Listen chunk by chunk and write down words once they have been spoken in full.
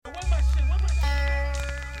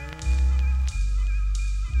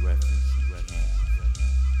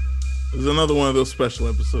is another one of those special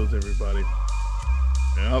episodes, everybody.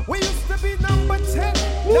 Yep. We used to be number 10.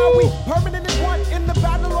 Now we permanent in one. In the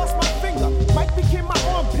battle, lost my finger. Mike became my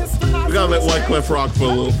arm. Pistol. We gotta let Wyclef rock for a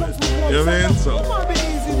little bit. You know what I mean? So. Come on, be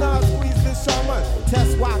easy now. Squeeze this shaman.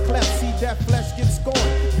 Test Wyclef. See that flesh get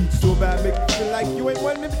scorned. Beat so bad, make you feel like you ain't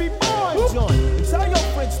wanting to be born, John. And tell your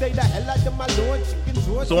friends, stay the hell out of my Lord. Chicken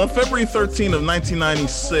George. So on February 13 of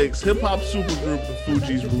 1996, hip-hop supergroup The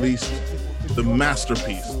Fugees released the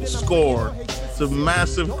masterpiece, the score. It's a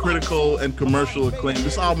massive critical and commercial acclaim.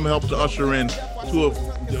 This album helped to usher in two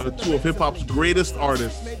of hip-hop's greatest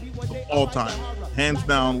artists of all time. Hands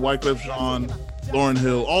down, Wyclef Jean, Lauryn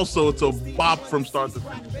Hill. Also, it's a bop from start to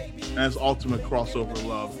finish, and it's ultimate crossover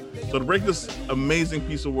love. So to break this amazing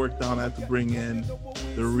piece of work down, I had to bring in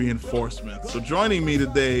the reinforcements. So joining me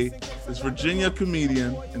today is Virginia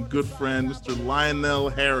comedian and good friend, Mr. Lionel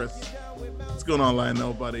Harris. What's going on,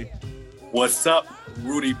 Lionel, buddy? What's up,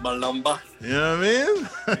 Rudy Malumba? You know what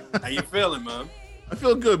I mean? How you feeling, man? I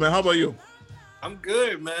feel good, man. How about you? I'm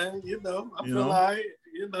good, man. I feel all right,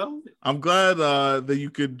 I'm glad that you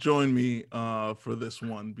could join me for this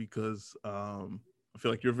one because I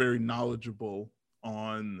feel like you're very knowledgeable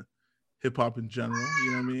on hip hop in general.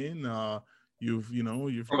 You know what I mean? You've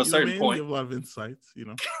from a certain point. You have a lot of insights,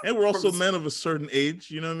 and we're also men of a certain age.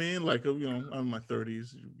 You know what I mean? Like, I'm in my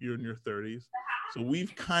 30s. You're in your 30s, so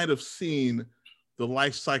we've kind of seen the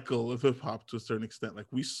life cycle of hip hop to a certain extent. Like,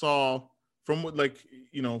 we saw from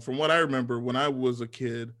what I remember when I was a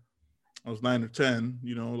kid. I was 9 or 10.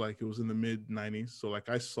 Like, it was in the mid 90s. So like,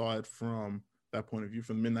 I saw it from that point of view.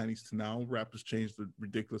 From the mid 90s to now, rap has changed a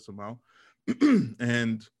ridiculous amount.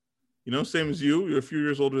 And same as you're a few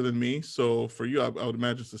years older than me. So for you, I would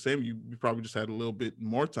imagine it's the same. You probably just had a little bit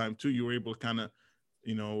more time too. You were able to kind of,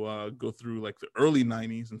 go through like the early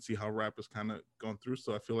 90s and see how rap has kind of gone through.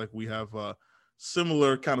 So I feel like we have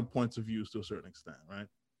similar kind of points of views to a certain extent, right?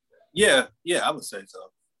 Yeah, I would say so.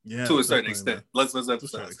 Yeah, to a certain extent. Let's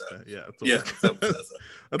emphasize that. Yeah,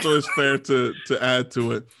 that's always fair to add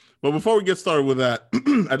to it. But before we get started with that,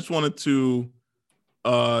 I just wanted to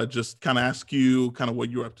just kind of ask you kind of what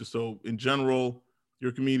you're up to. So in general, you're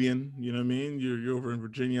a comedian, you know what I mean? You're over in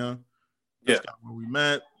Virginia. That's kind of where we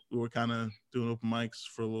met. We were kind of doing open mics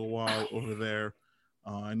for a little while over there.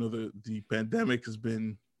 I know the pandemic has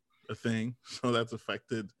been a thing, so that's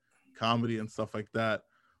affected comedy and stuff like that.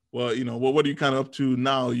 Well, what are you kind of up to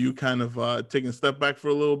now? Are you kind of taking a step back for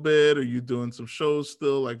a little bit? Are you doing some shows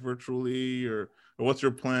still, like virtually, or what's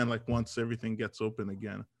your plan, like once everything gets open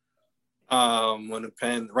again?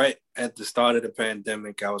 Right at the start of the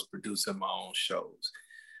pandemic, I was producing my own shows.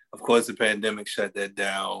 Of course, the pandemic shut that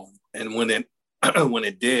down, and when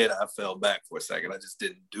it did, I fell back for a second. I just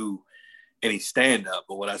didn't do any stand-up,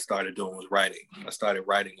 but what I started doing was writing. I started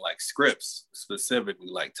writing like scripts, specifically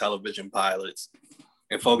like television pilots,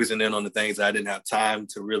 and focusing in on the things I didn't have time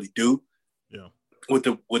to really do. Yeah. With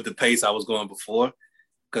the pace I was going before,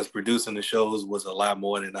 because producing the shows was a lot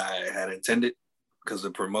more than I had intended. Because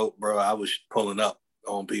to promote, bro, I was pulling up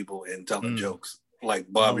on people and telling jokes like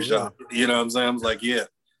barbershop. Oh, yeah. You know what I'm saying? I was like, yeah.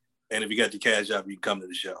 And if you got your cash up, you can come to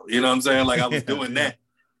the show. You know what I'm saying? Like, I was doing that,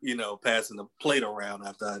 passing the plate around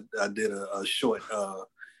after I did a short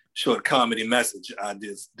comedy message. I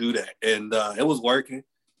just do that. And it was working.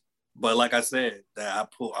 But like I said, that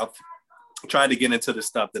I tried to get into the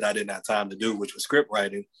stuff that I didn't have time to do, which was script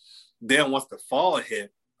writing. Then once the fall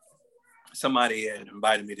hit, somebody had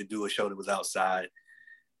invited me to do a show that was outside.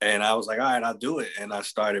 And I was like, all right, I'll do it. And I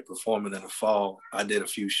started performing in the fall. I did a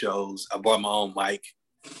few shows. I bought my own mic.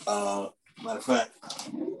 Matter of fact,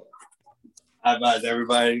 I advise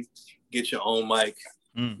everybody, get your own mic.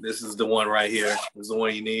 This is the one right here. This is the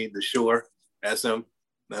one you need, the Shure SM.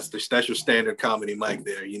 That's your standard comedy mic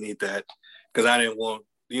there. You need that. Because I didn't want,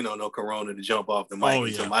 no corona to jump off the mic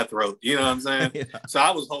into my throat. You know what I'm saying? Yeah. So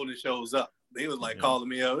I was holding shows up. They was like calling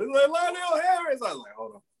me up. They was like, Lionel Harris. I was like,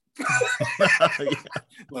 hold on.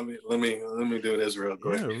 let me do this real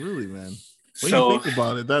quick. Yeah, really, man. When you think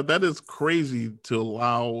about it, that is crazy to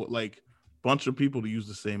allow like a bunch of people to use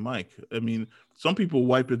the same mic. I mean, some people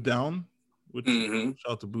wipe it down. Which shout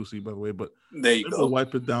out to Boosie, by the way, but there you go.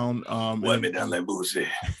 Wipe it down. Wipe it down like Boosie.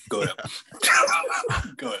 Go ahead.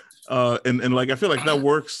 Go ahead. And like I feel like that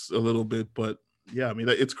works a little bit, but yeah, I mean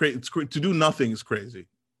it's crazy. It's to do nothing is crazy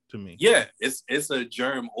to me. Yeah, it's a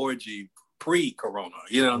germ orgy pre-corona.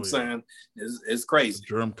 You know what I'm saying? It's crazy. A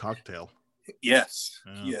germ cocktail. Yes.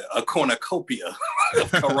 Yeah. A cornucopia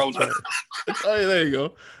of corona. Oh, there you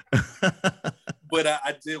go. But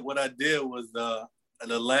I did what I did was the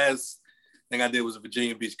last thing I did was a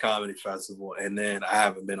Virginia Beach Comedy Festival, and then I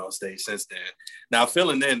haven't been on stage since then. Now,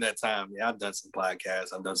 filling in that time, yeah, I've done some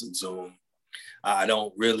podcasts, I've done some Zoom. I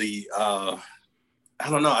don't really, I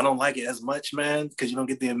don't know, I don't like it as much, man, because you don't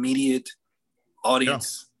get the immediate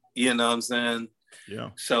audience. Yeah. You know what I'm saying? Yeah.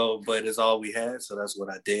 So, but it's all we had, so that's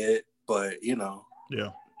what I did. But you know, yeah,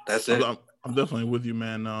 that's it. I'm definitely with you,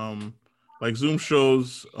 man. Like Zoom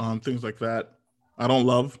shows, things like that, I don't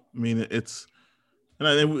love. I mean, it's. And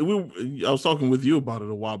I was talking with you about it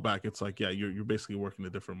a while back. It's like, yeah, you're basically working a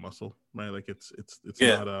different muscle, right? Like it's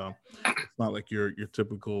not like your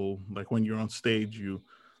typical, like when you're on stage,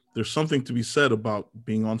 there's something to be said about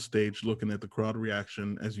being on stage, looking at the crowd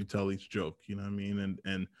reaction as you tell each joke, you know what I mean?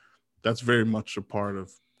 And that's very much a part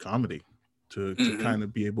of comedy to kind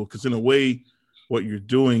of be able, because in a way, what you're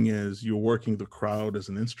doing is you're working the crowd as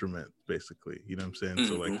an instrument, basically, you know what I'm saying?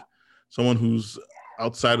 So like someone who's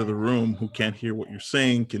outside of the room who can't hear what you're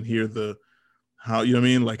saying can hear how, you know what I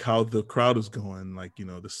mean, like how the crowd is going, like, you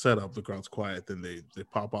know, the setup, the crowd's quiet, then they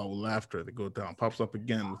pop out with laughter, they go down, pops up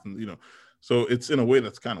again with, you know, so it's in a way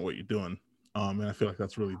that's kind of what you're doing, and I feel like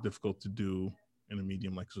that's really difficult to do in a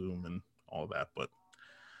medium like Zoom and all that, but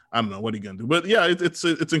I don't know what are you gonna do. But yeah,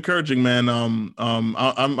 it's encouraging, man.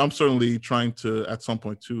 I'm certainly trying to at some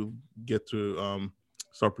point to get to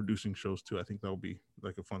start producing shows too. I think that would be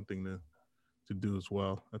like a fun thing to do as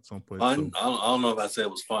well at some point. Fun? So. I don't know if I said it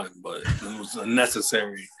was fun, but it was a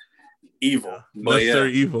necessary evil. Yeah.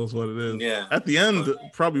 Necessary evil is what it is. Yeah. At the end,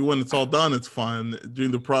 probably when it's all done, it's fun.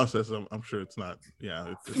 During the process, I'm sure it's not.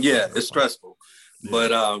 Yeah. It's stressful. Yeah.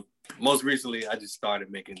 But most recently, I just started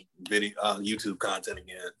making video YouTube content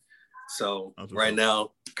again. So right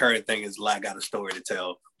now, current thing is like I got a story to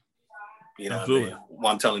tell. You know what I mean?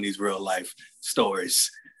 While I'm telling these real life stories.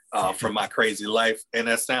 From my crazy life, and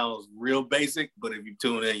that sounds real basic, but if you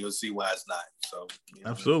tune in, you'll see why it's not. So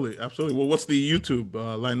absolutely. Well, what's the YouTube?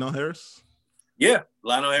 Lionel Harris? Yeah,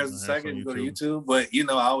 Lionel Harris II. You go to YouTube, but you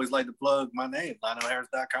know, I always like to plug my name,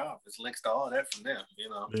 LionelHarris.com. There's links to all that from there. You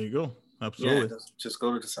know, there you go. Absolutely. Yeah, just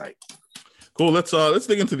go to the site. Cool. Let's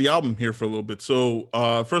dig into the album here for a little bit. So,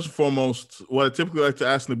 first and foremost, what I typically like to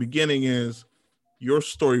ask in the beginning is your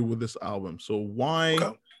story with this album. So why?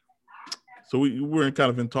 Okay. So we were kind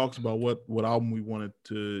of in talks about what album we wanted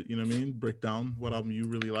to, you know what I mean, break down, what album you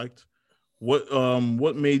really liked.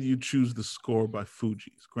 What made you choose The Score by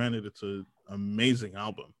Fugees? Granted, it's an amazing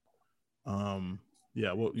album.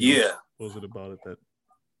 What was it about it that?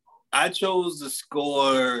 I chose The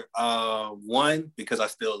Score, one, because I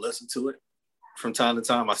still listen to it from time to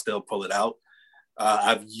time. I still pull it out.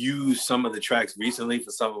 I've used some of the tracks recently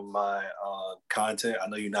for some of my content. I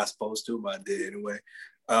know you're not supposed to, but I did anyway.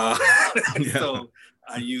 So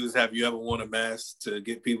I use "Have You Ever Worn a Mask" to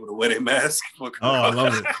get people to wear their mask. I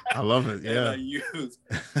love it. Yeah.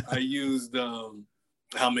 I used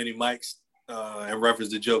 "How Many Mics" in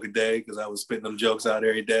reference to "Joke a Day" because I was spitting them jokes out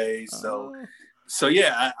every day. So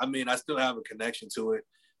yeah, I mean, I still have a connection to it.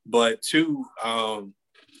 But two, I'm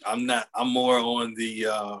more on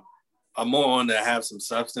the have some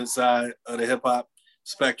substance side of the hip hop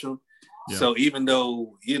spectrum. Yeah. So even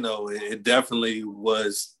though, you know, it definitely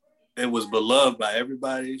was beloved by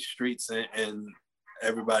everybody, streets and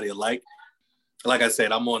everybody alike. Like I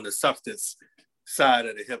said, I'm on the substance side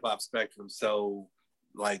of the hip hop spectrum. So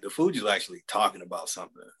like the Fugees are actually talking about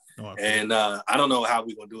something. And I don't know how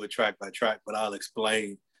we're going to do it track by track, but I'll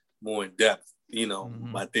explain more in depth, you know,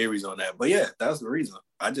 my theories on that. But yeah, that's the reason.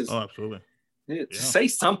 I just absolutely. Say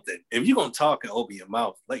something. If you're going to talk and open your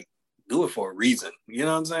mouth, like, do it for a reason. You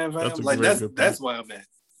know what I'm saying, fam? Like that's why I'm at.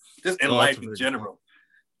 Just in life in general.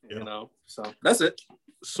 You know. So that's it.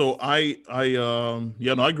 So I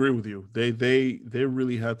agree with you. They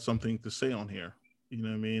really had something to say on here. You know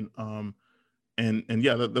what I mean? And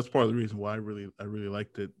yeah, that's part of the reason why I really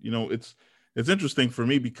liked it. You know, it's interesting for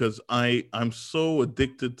me because I'm so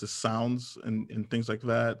addicted to sounds and things like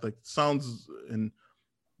that. Like sounds and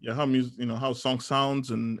how music, you know, how a song sounds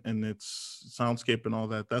and its soundscape and all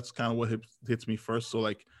that. That's kind of what hits me first. So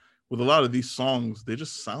like with a lot of these songs, they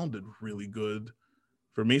just sounded really good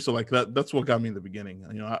for me. So like that's what got me in the beginning.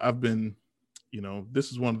 You know, I've been, you know,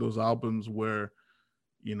 this is one of those albums where,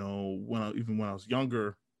 you know, when I was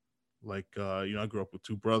younger, like you know, I grew up with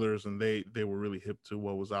two brothers and they were really hip to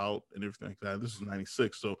what was out and everything like that. This is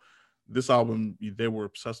 96. So this album they were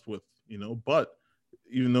obsessed with, you know, but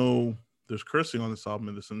even though there's cursing on this album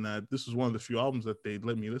and this and that, this is one of the few albums that they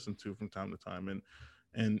let me listen to from time to time.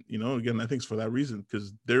 And you know, again, I think it's for that reason,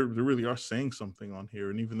 because they really are saying something on here.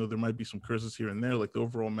 And even though there might be some curses here and there, like the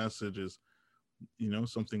overall message is, you know,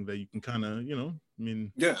 something that you can kind of, you know, I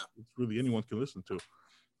mean, yeah, it's really anyone can listen to.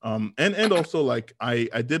 And also like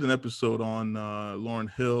I did an episode on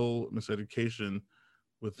Lauryn Hill Miseducation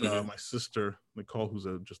with my sister Nicole, who's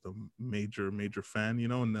just a major fan, you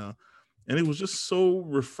know, and it was just so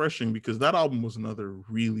refreshing because that album was another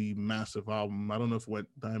really massive album. I don't know if it went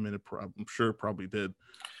diamond. I'm sure it probably did.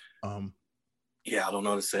 Yeah, I don't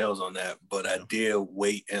know the sales on that, but I did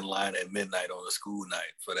wait in line at midnight on a school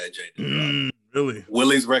night for that J. Really?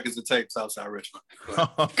 Willie's Records and Tapes, Southside Richmond. There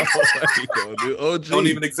you go, dude. OG. Don't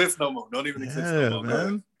even exist no more.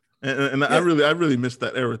 Man. And I really missed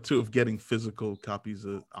that era too of getting physical copies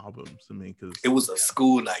of albums. I mean, because it was a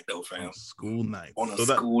school night though, fam. School night. On a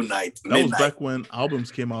school night. That was back when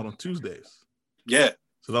albums came out on Tuesdays. Yeah.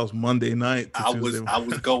 So that was Monday night. I was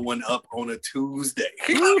going up on a Tuesday.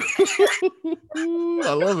 I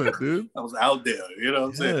love it, dude. I was out there, you know what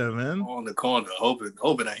I'm saying? Yeah, man. On the corner,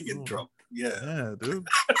 hoping I ain't getting drunk. Yeah, dude.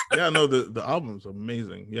 Yeah, no, the album's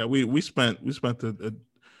amazing. Yeah, we spent a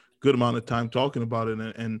good amount of time talking about it,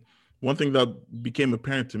 and one thing that became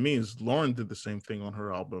apparent to me is Lauryn did the same thing on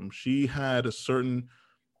her album. She had a certain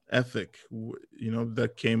ethic, you know,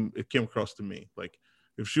 that came across to me. Like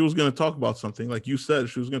if she was going to talk about something, like you said,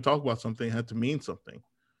 she was going to talk about something, it had to mean something.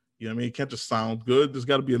 You know what I mean? It can't just sound good. There's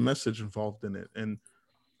got to be a message involved in it. And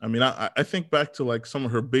I mean, I think back to like some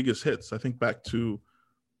of her biggest hits. I think back to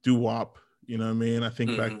Doo-Wop, you know what I mean? I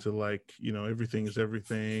think back to like, you know, Everything Is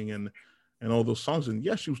Everything and all those songs. And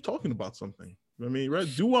yeah, she was talking about something. I mean, right?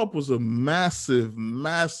 Doo-Wop was a massive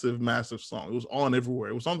song. It was on everywhere.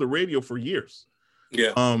 It was on the radio for years.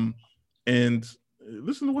 Yeah. And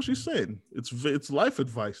listen to what she's saying. It's life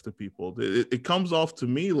advice to people. It comes off to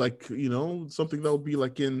me like, you know, something that would be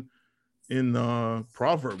like in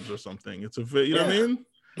Proverbs or something. It's you know what I mean?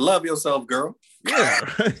 Love yourself, girl. Yeah,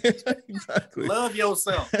 exactly. Love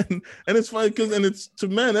yourself. And it's funny because it's to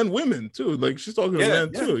men and women too. Like she's talking to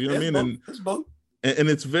men too. You know what I mean? It's both. And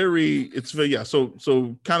it's very yeah.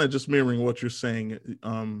 So kind of just mirroring what you're saying.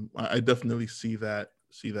 I definitely see that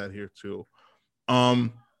here too.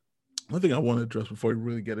 One thing I want to address before we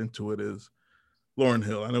really get into it is Lauryn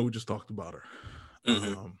Hill. I know we just talked about her.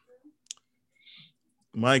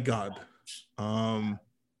 My God.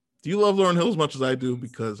 Do you love Lauryn Hill as much as I do?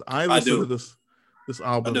 Because I listened to this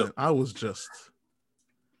album and I was just,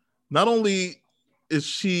 not only is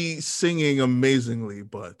she singing amazingly,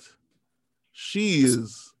 but she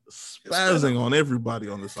is spazzing on everybody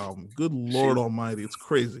on this album. Good Lord Almighty. It's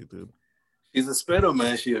crazy, dude. She's a spitter,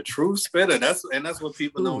 man. She's a true spitter. That's what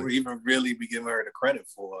people don't even really be giving her the credit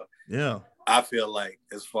for. Yeah. I feel like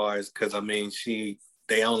as far as, because I mean,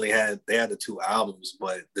 they had the 2 albums,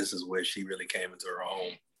 but this is where she really came into her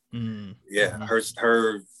own. Yeah,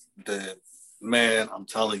 the man, I'm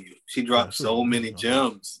telling you, she dropped so many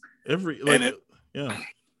gems. Yeah,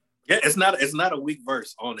 it's not a weak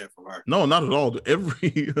verse on there from her. No, not at all.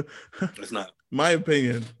 It's not. My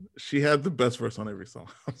opinion, she had the best verse on every song.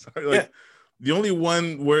 I'm sorry, the only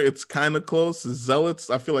one where it's kind of close is Zealots.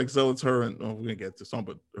 I feel like Zealots, her and we're gonna get to song,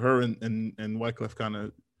 but her and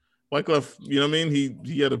Wyclef Wyclef, you know what I mean?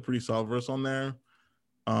 He had a pretty solid verse on there.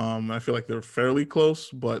 I feel like they're fairly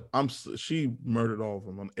close, but she murdered all of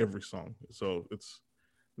them on every song. So it's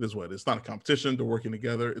not a competition. They're working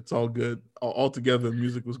together. It's all good. All together,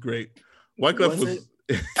 music was great. Wyclef was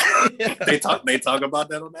they talk about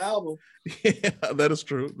that on the album. Yeah, that is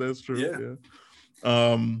true. Yeah.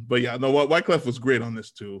 But yeah, no, Wyclef was great on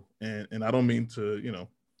this too. And I don't mean to, you know,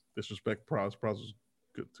 disrespect Pras. Pras was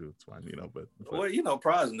good too. It's fine, you know. But well, you know,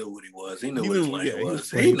 Pras knew what he was. He knew what his lane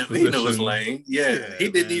was. He knew his lane. Yeah, he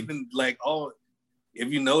didn't even like all. If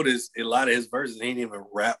you notice, a lot of his verses, he didn't even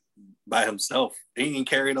rap by himself. He didn't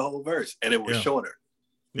carry the whole verse, and it was shorter.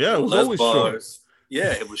 Yeah, it was always short.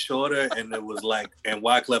 Yeah, it was shorter, and it was like, and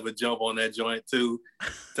Wyclef would jump on that joint too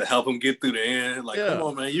to help him get through the end. Like, come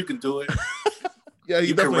on, man, you can do it. Yeah,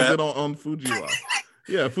 he definitely did on Fugees.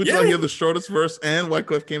 Yeah, Fugees, he had the shortest verse, and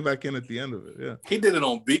Wyclef came back in at the end of it. Yeah, he did it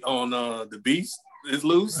on The Beast Is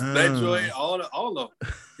Loose. That joint, all of them.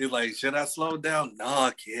 He's like, should I slow down?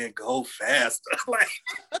 No, kid, go faster. Like,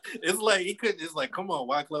 it's like he couldn't. It's like, come on,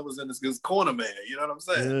 Wyclef was in this corner, man. You know what I'm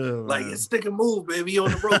saying? Yeah, like, it's stick and move, baby. You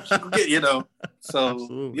on the ropes, you can get, you know.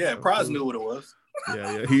 So Pras knew what it was.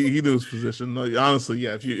 Yeah, he knew his position. No, honestly,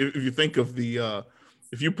 yeah. If you think of the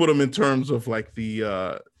if you put him in terms of like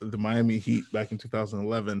the Miami Heat back in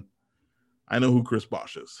 2011, I know who Chris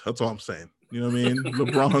Bosh is. That's all I'm saying. You know what I mean?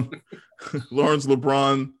 LeBron, Lawrence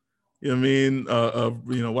LeBron. You know what I mean?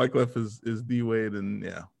 You know, Wyclef is D Wade, and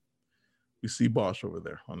yeah, we see Bosh over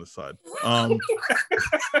there on the side. No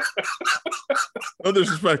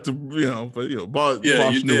disrespect to Bosh knew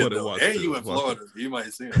what it was. And you in Florida, you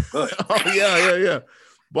might see him. Oh yeah.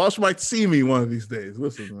 Boss might see me one of these days.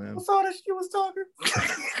 Listen, man. I saw that she was talking.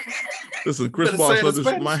 Listen, Chris Boss,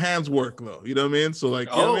 my hands work though. You know what I mean? So like,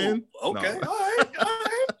 you know what I mean? Okay,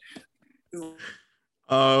 No.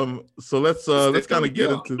 all right. So let's kind of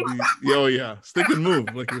get into the stick and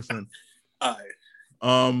move, like you're saying. All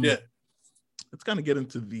right. Yeah. Let's kind of get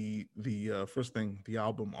into the first thing, the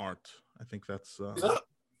album art. I think that's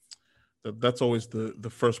always the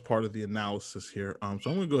first part of the analysis here. So I'm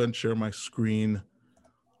gonna go ahead and share my screen.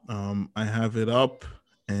 I have it up,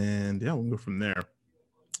 and yeah, we'll go from there.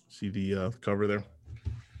 See the cover there.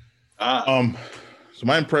 So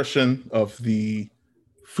my impression of the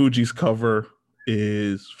Fugees cover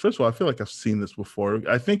is, first of all, I feel like I've seen this before.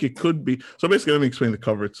 I think it could be. So basically, let me explain the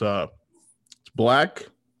cover. It's black,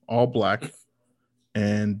 all black,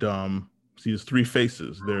 and see there's three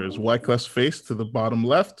faces. There's Wyclef's face to the bottom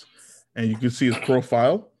left, and you can see his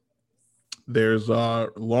profile. There's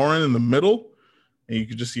Lauren in the middle, and you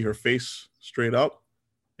can just see her face straight up.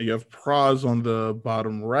 And you have Praz on the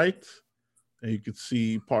bottom right, and you can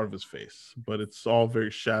see part of his face, but it's all very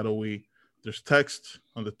shadowy. There's text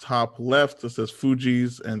on the top left that says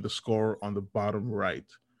Fugees, and the score on the bottom right.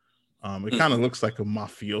 It kind of looks like a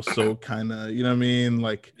mafioso kind of, you know what I mean?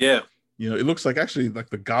 Like, yeah, you know, it looks like actually like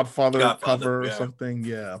the Godfather cover or something.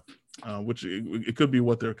 Yeah. Which it could be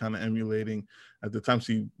what they're kind of emulating at the time.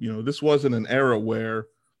 See, you know, this wasn't an era where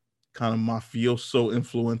kind of mafioso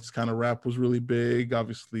influence kind of rap was really big.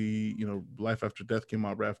 Obviously, you know, Life After Death came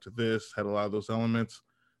out right after this, had a lot of those elements.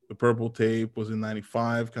 The Purple Tape was in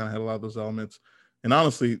 95, kind of had a lot of those elements. And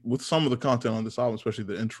honestly, with some of the content on this album, especially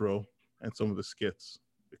the intro and some of the skits,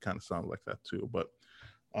 it kind of sounded like that too. But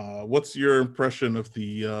what's your impression of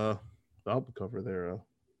the album cover there,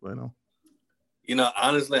 Lionel? You know,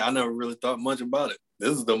 honestly, I never really thought much about it.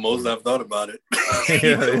 This is the most I've thought about it.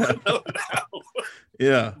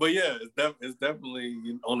 Yeah. But yeah, it's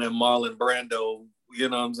definitely on that Marlon Brando, you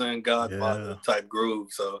know what I'm saying, Godfather type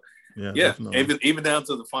groove. So yeah, even down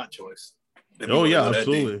to the font choice. Oh yeah,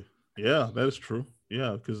 absolutely. Yeah, that is true.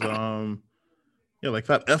 Yeah, because like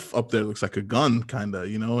that F up there looks like a gun, kind of,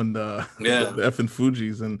 you know, and the F in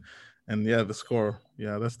Fugees and yeah, the score.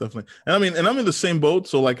 Yeah, that's definitely. And I mean, and I'm in the same boat.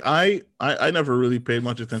 So like I never really paid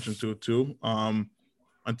much attention to it too,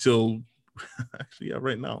 until actually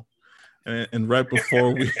right now. And right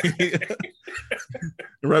before we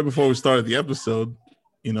started the episode,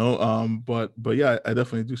 you know, but yeah, I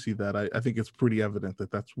definitely do see that. I think it's pretty evident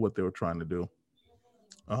that that's what they were trying to do.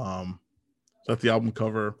 So that's the album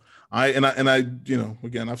cover. I you know,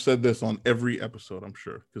 again, I've said this on every episode, I'm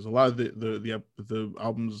sure, because a lot of the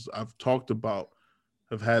albums I've talked about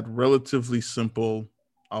have had relatively simple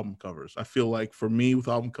album covers. I feel like for me with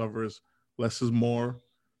album covers, less is more.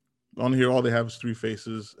 On here, all they have is three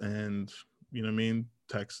faces and, you know what I mean,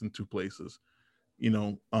 text in two places. You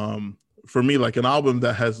know, for me, like an album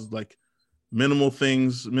that has like minimal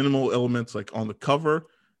elements like on the cover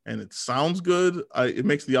and it sounds good, it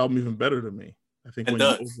makes the album even better to me. I think when you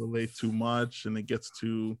overlay too much and it gets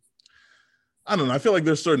too, I don't know. I feel like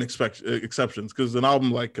there's certain exceptions, because an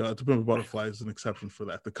album like To Pimp a Butterfly is an exception for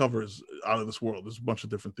that. The cover is out of this world. There's a bunch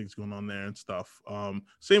of different things going on there and stuff.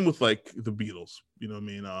 Same with like the Beatles. You know what I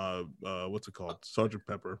mean? What's it called? Sgt.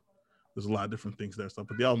 Pepper. There's a lot of different things there and stuff,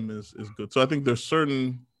 but the album is good. So I think there's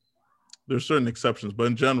certain exceptions, but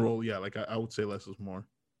in general, yeah, like I would say less is more.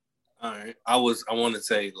 All right. I want to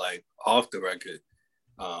say, like, off the record,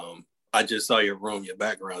 I just saw your room, your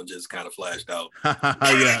background just kind of flashed out.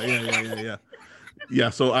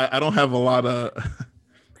 Yeah, so I don't have a lot of,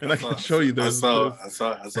 and I can show you this. I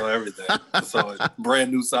saw everything. I saw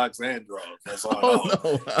brand new socks and drawers. That's all.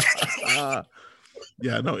 No.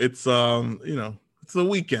 Yeah, no, it's you know, it's the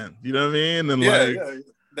weekend. You know what I mean? And there you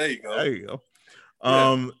go. There you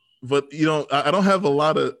go. But you know, I don't have a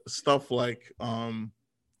lot of stuff like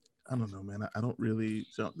I don't know, man. I don't really.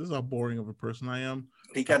 So this is how boring of a person I am.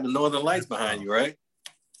 He got the Northern Lights behind you, right?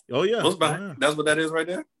 Oh yeah. What's behind? Yeah. That's what that is right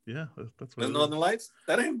there. Yeah, that's what. Northern Lights.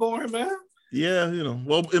 That ain't boring, man. Yeah, you know.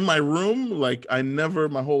 Well, in my room, like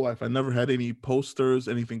my whole life, I never had any posters,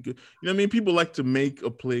 anything good. You know what I mean? People like to make a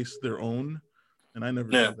place their own, and I never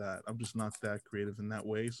do that. I'm just not that creative in that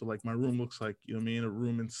way. So like my room looks like, you know what I mean, a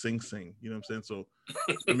room in Sing Sing. You know what I'm saying? So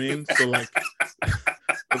I mean, so like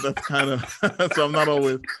that's kind of. So I'm not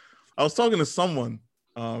always. I was talking to someone.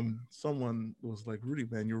 Someone was like, "Rudy,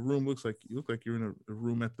 man, your room looks like you look like you're in a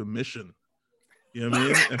room at the Mission." You know what I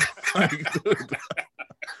mean? And like, dude,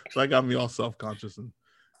 so that got me all self-conscious and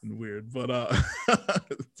weird, but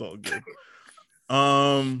it's all good.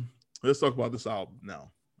 Let's talk about this album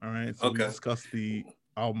now. All right. So we discussed the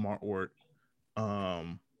album artwork.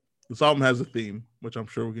 This album has a theme, which I'm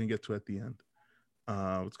sure we're gonna get to at the end.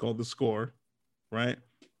 It's called The Score, right?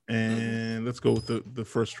 And let's go with the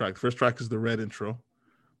first track. The first track is the Red intro.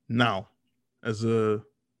 Now, as a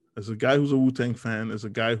guy who's a Wu-Tang fan, as a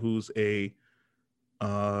guy who's a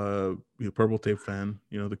Purple Tape fan,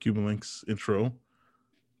 the Cuban Links intro.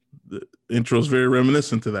 The intro is very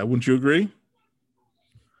reminiscent to that. Wouldn't you agree?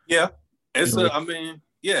 Yeah, it's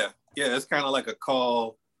it's kind of like a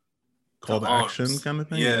call to action kind of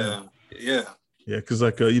thing. Yeah. Because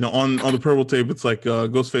like on the Purple Tape, it's like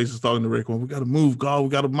Ghostface is talking to Rick. Well, we got to move, God. We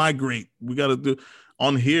got to migrate. We got to do.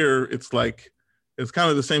 On here, it's like it's kind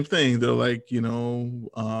of the same thing. They're like the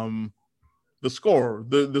score.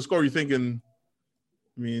 The score. You're thinking.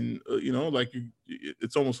 I mean, like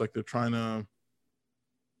it's almost like they're trying to.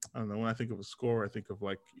 I don't know. When I think of a score, I think of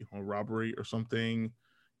like robbery or something.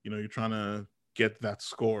 You're trying to get that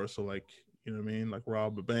score. So like what I mean, like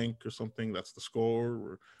rob a bank or something. That's the score,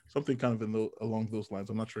 or something kind of along those lines.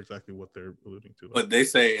 I'm not sure exactly what they're alluding to. But they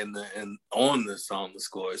say on the song, the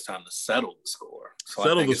score, it's time to settle the score. So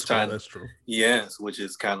settle I think the it's score. That's true. Yes, which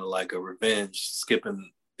is kind of like a revenge,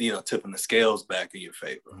 skipping, tipping the scales back in your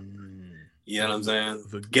favor. You know what I'm saying?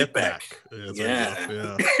 The get back.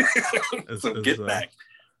 Yeah. So get back.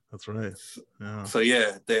 That's right. Yeah. So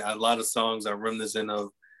a lot of songs are reminiscent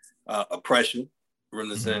of oppression,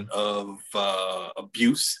 reminiscent of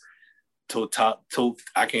abuse.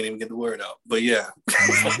 I can't even get the word out, but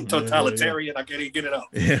totalitarian. I can't even get it out.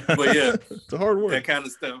 But it's a hard word. That kind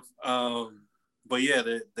of stuff. But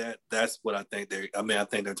that's what I think I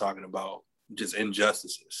think they're talking about just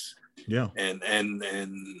injustices. Yeah. And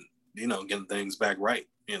getting things back right.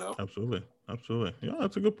 Absolutely. Yeah,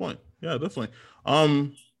 that's a good point. Yeah, definitely.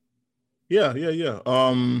 Yeah.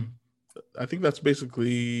 I think that's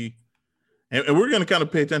basically, and we're going to kind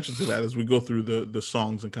of pay attention to that as we go through the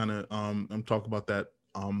songs and kind of and talk about that.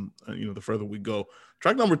 The further we go.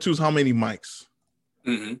 Track number 2 is How Many Mics.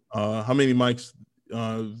 How many mics?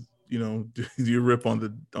 Do you rip on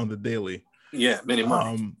the daily? Yeah, many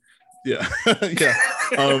mics. Yeah.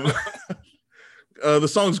 The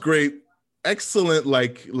song's great, excellent.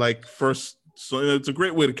 Like first, so it's a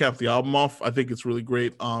great way to cap the album off. I think it's really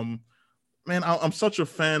great. Man, I'm such a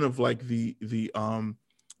fan of like I'm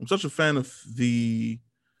such a fan of the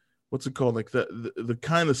what's it called, like the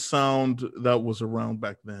kind of sound that was around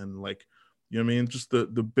back then, like what I mean, just the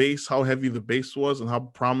bass, how heavy the bass was and how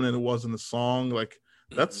prominent it was in the song. Like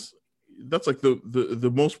that's like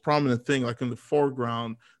the most prominent thing. Like in the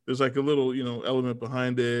foreground, there's like a little element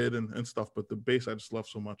behind it and stuff, but the bass I just love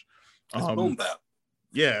so much. It's boom bap.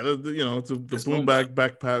 Yeah, it's the boom bap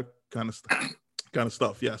backpack kind of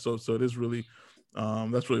stuff. Yeah, so it is really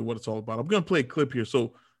that's really what it's all about. I'm gonna play a clip here.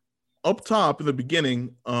 So up top in the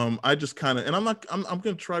beginning, I just kind of, and I'm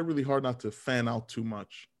gonna try really hard not to fan out too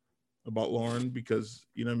much about Lauryn, because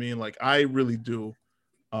what I mean, like I really do.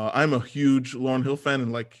 I'm a huge Lauryn Hill fan,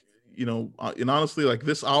 and like and honestly, like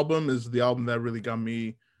this album is the album that really got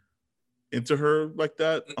me into her like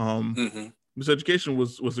that. Miseducation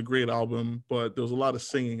was a great album, but there was a lot of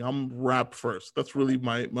singing. I'm rap first. That's really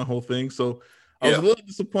my whole thing. So I was a little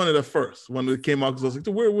disappointed at first when it came out, because I was like,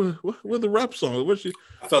 where the rap song? Where's she?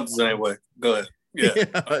 I felt the same way. Go ahead.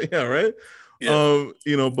 Yeah, right. Yeah.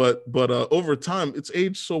 But over time it's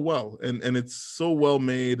aged so well, and it's so well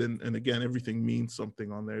made, and again, everything means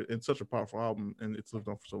something on there. It's such a powerful album, and it's lived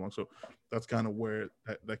on for so long. So that's kind of where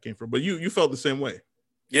that came from. But you felt the same way.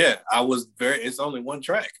 Yeah, I was it's only one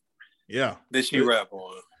track. Yeah. That she rap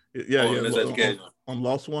on. On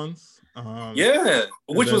Lost Ones.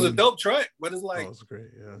 Which was a dope track, but it's like, it was great.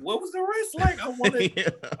 Yeah. What was the rest like? I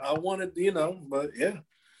wanted, but yeah.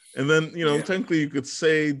 And then technically you could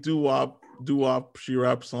say doo-wop she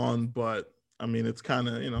raps on, but I mean it's kind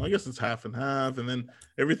of I guess it's half and half, and then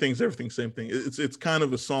everything's same thing. It's kind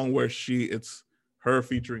of a song where it's her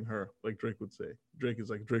featuring her, like Drake would say. Drake is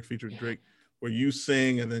like Drake featuring Drake, where you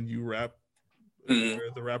sing and then you rap. Where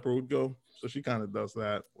the rapper would go, so she kind of does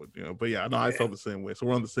that, but yeah, no, I felt the same way, so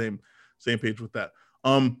we're on the same page with that.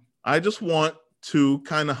 I just want to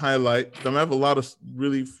kind of highlight, I have a lot of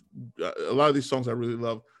these songs I really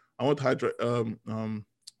love. I want to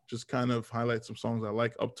just kind of highlight some songs I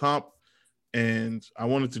like up top, and I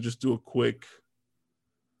wanted to just do a quick,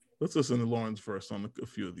 let's listen to Lauryn's verse on a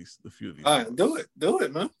few of these all right, do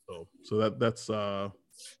it, man. So that's I'm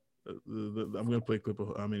gonna play a clip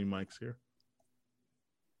of How Many Mics here.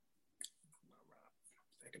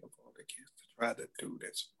 Try to do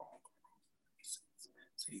this.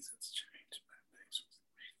 Seasons change,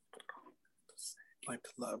 like the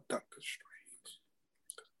love Doctor Strange.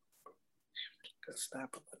 Gotta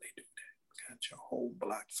stop them when they do that. Got your whole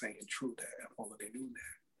block saying true that. If only they knew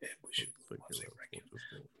that. Yeah, we should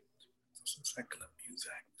Secular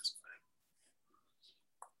music.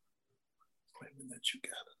 Claiming that you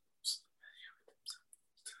got it.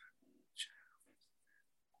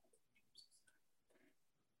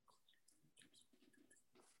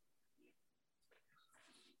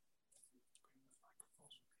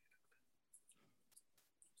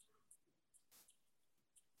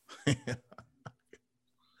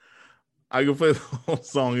 I could play the whole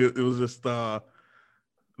song. It was just that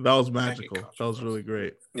was magical. That was really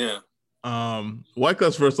great. Yeah.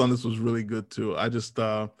 Wyclef's verse on this was really good too. I just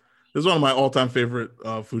this is one of my all-time favorite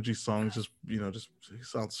Fugees songs. Just just it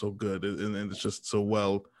sounds so good, and it's just so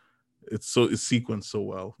well. It's sequenced so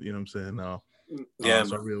well. You know what I'm saying? Yeah.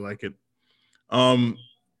 So I really like it.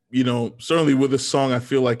 Certainly with this song, I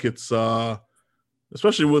feel like it's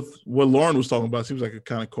especially with what Lauren was talking about, it seems like a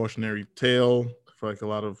kind of cautionary tale for like a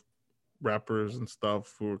lot of rappers and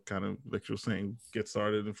stuff who are kind of, like you were saying, get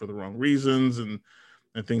started and for the wrong reasons and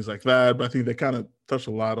things like that. But I think they kind of touch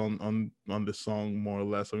a lot on this song more or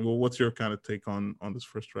less. I mean, well, what's your kind of take on this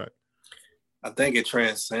first track? I think it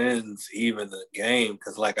transcends even the game,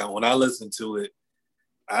 because like when I listen to it,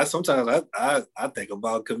 I sometimes think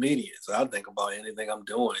about comedians. I think about anything I'm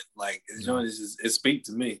doing. Like it speaks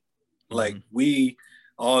to me. Like we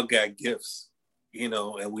all got gifts, and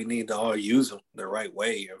we need to all use them the right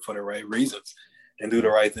way and for the right reasons and do the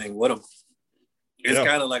right thing with them. It's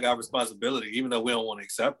kind of like our responsibility, even though we don't want to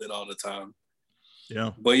accept it all the time.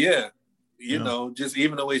 Yeah. But just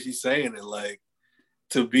even the way she's saying it, like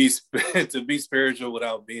to be spiritual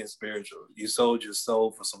without being spiritual. You sold your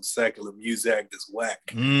soul for some secular music that's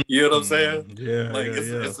whack. You know what I'm saying? Yeah. Like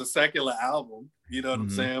it's a secular album. You know what I'm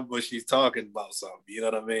saying? But she's talking about something. You know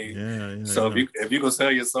what I mean? Yeah. So if you gonna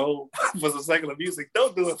sell your soul for some secular music,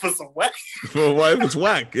 don't do it for some whack. For why it's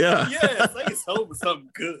whack? Yeah. Yeah, say your soul for something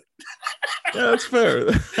good. Yeah, that's fair. You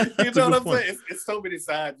know what I'm saying? It's so many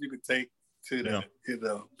sides you could take to that.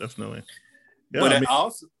 Definitely. Yeah, but I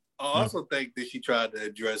also think that she tried to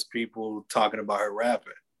address people talking about her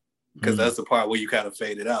rapping, because that's the part where you kind of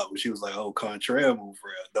faded out, where she was like, "Oh, contraire move for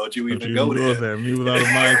real. Don't you even go there. Me without a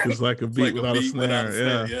mic is like a beat without a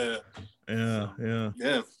snare." Yeah.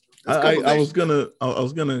 I was gonna,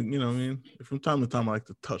 from time to time I like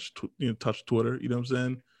to touch Twitter. You know what I'm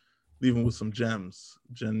saying? Even with some gems,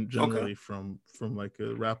 generally from like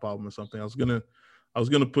a rap album or something. I was gonna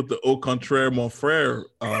put the Au Contraire Mon Frere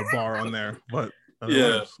bar on there, but. But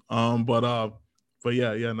it's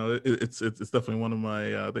definitely one of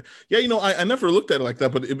my I never looked at it like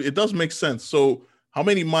that, but it does make sense. So how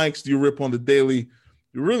many mics do you rip on the daily?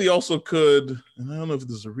 You really also could, and I don't know if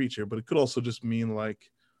this is a reach here, but it could also just mean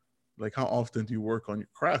like how often do you work on your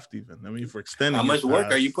craft even? I mean, for extending how much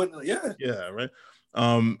work are you putting? Right.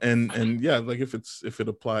 And like if it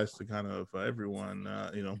applies to kind of everyone,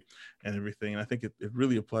 and everything, and I think it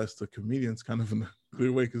really applies to comedians kind of in a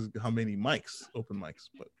clear way, because how many mics, open mics,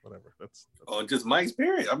 but whatever. That's just mics,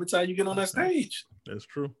 period. Every time you get on that stage. That's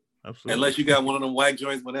true. Absolutely. Unless you got one of them white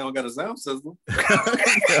joints when they don't got a sound system. You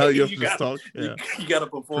have to talk. Yeah. You got to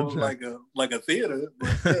perform like a theater.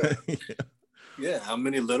 But, how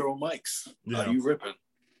many literal mics are you ripping?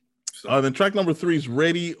 So. Then track number 3 is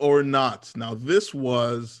Ready or Not. Now, this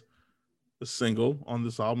was a single on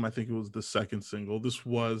this album. I think it was the second single. This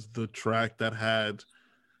was the track that had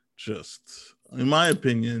just, in my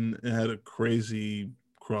opinion, it had a crazy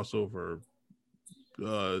crossover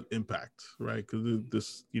impact, right? Because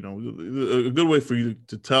this, a good way for you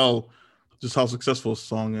to tell just how successful a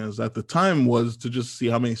song is at the time was to just see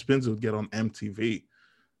how many spins it would get on MTV.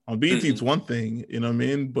 On BET, it's one thing, you know what I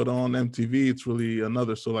mean? But on MTV, it's really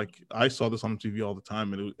another. So, like, I saw this on MTV all the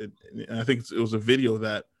time, and and I think it was a video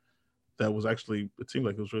that was actually, it seemed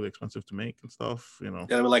like it was really expensive to make and stuff, Yeah,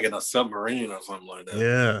 like in a submarine or something like that.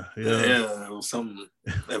 Yeah. It was something,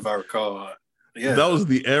 if I recall. Yeah. That was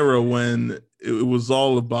the era when it was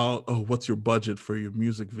all about, what's your budget for your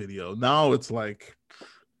music video? Now it's like,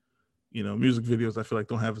 music videos, I feel like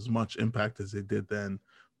don't have as much impact as they did then.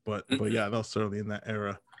 But yeah, that was certainly in that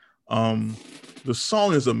era. The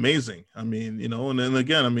song is amazing. I mean, and then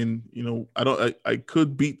again, I mean, I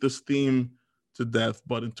could beat this theme to death,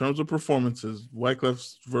 but in terms of performances,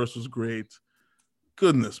 Wyclef's verse was great.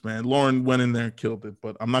 Goodness, man, Lauren went in there and killed it.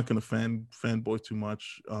 But I'm not gonna fanboy too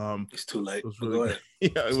much. It's too late. It was really,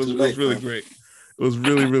 it was really great. It was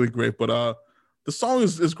really, really great. But the song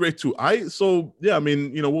is great too. I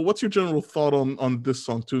mean, what's your general thought on this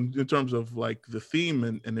song too, in terms of like the theme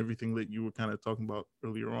and everything that you were kind of talking about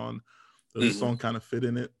earlier on? Does the song kind of fit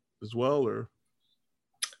in it as well, or?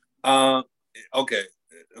 Okay,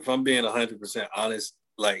 if I'm being 100% honest,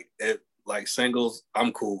 like singles,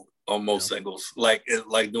 I'm cool on most singles. Like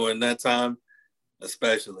during that time,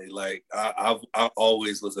 especially. Like I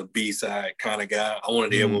always was a B-side kind of guy. I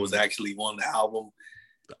wanted to hear what was actually on the album.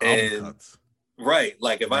 The album cuts. Right.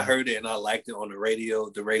 Like if I heard it and I liked it on the radio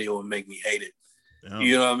would make me hate it. Yeah.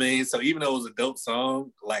 You know what I mean? So even though it was a dope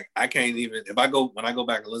song, like I can't even when I go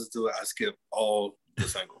back and listen to it, I skip all the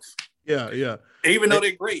singles. Yeah. Even though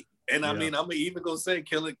they're great. And I mean, I'm even gonna say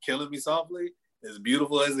Killing Me Softly, as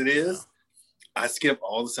beautiful as it is, I skip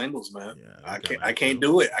all the singles, man. Yeah, I can't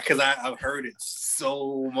do it because I've heard it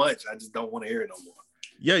so much. I just don't want to hear it no more.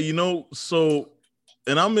 Yeah, so,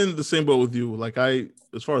 and I'm in the same boat with you. Like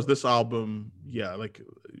as far as this album, like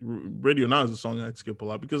Radio Now is a song I'd skip a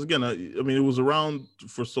lot because again, I mean, it was around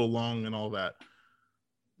for so long and all that.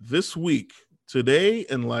 This week, today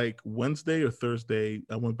and like Wednesday or Thursday,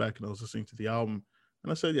 I went back and I was listening to the album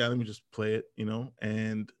and I said, yeah, let me just play it,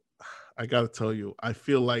 and I got to tell you, I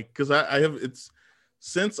feel like, because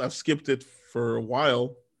since I've skipped it for a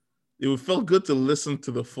while, it felt good to listen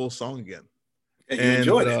to the full song again. And you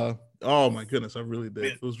enjoyed it. Oh my goodness, I really did.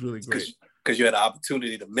 It was really great. Because you had the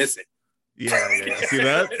opportunity to miss it. Yeah. See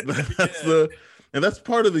that? That's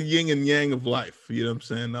part of the yin and yang of life. You know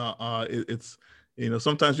what I'm saying? It's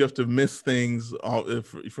sometimes you have to miss things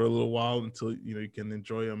for a little while until you can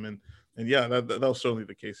enjoy them. And yeah, that was certainly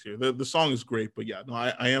the case here. The song is great, but yeah, no,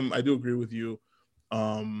 I do agree with you.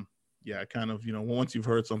 Yeah, kind of, once you've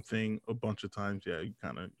heard something a bunch of times, yeah, you're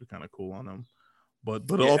kind of cool on them. But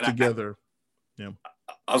all together, yeah.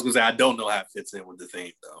 I was gonna say I don't know how it fits in with the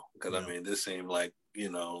theme though, because I mean, this seemed like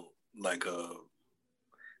like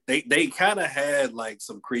they kind of had like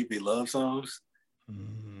some creepy love songs.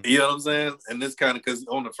 Mm-hmm. You know what I'm saying? And this kind of because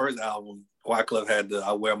on the first album, Wyclef had the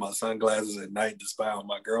 "I Wear My Sunglasses at Night to Spy on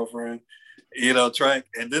My Girlfriend," track,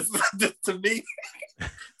 and this to me,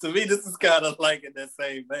 this is kind of like in that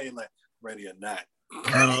same vein, like ready or not,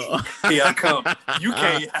 here I come. You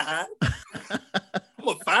can't hide. I'm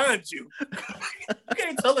gonna find you. You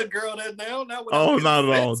can't tell a girl that now. Not not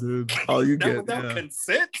at all, dude. Oh, you get without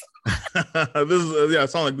consent. This is it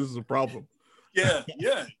sounds like this is a problem. Yeah.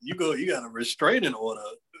 You got a restraining order.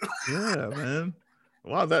 Yeah, man.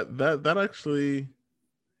 Wow, that actually,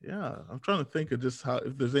 yeah. I'm trying to think of just how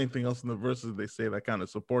if there's anything else in the verses they say that kind of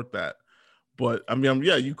support that. But I mean,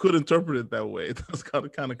 yeah, you could interpret it that way. It does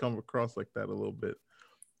kind of come across like that a little bit.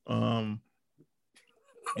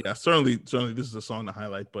 Yeah, certainly this is a song to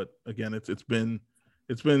highlight. But again, it's a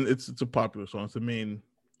popular song. It's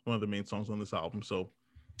one of the main songs on this album. So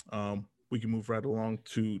we can move right along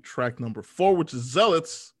to track number 4, which is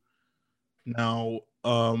Zealots. Now,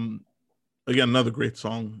 again, another great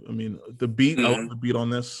song. I mean, the beat, I love the beat on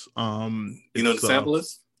this. You know the sample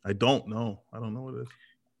is? I don't know what it is.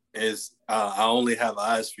 It's I Only Have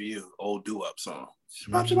Eyes for You, old doo-wop song.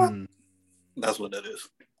 Mm-hmm. That's what that is.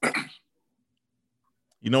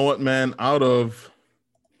 You know what, man? You know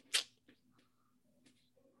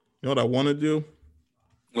what I want to do?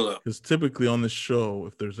 Because typically on this show,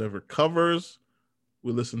 if there's ever covers,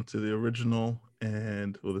 we listen to the original,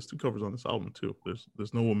 and there's 2 covers on this album too.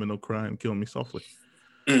 There's No Woman, No Cry, and Killing Me Softly.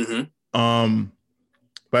 Mm-hmm.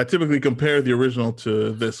 But I typically compare the original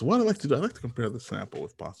to this. What I like to do, I like to compare the sample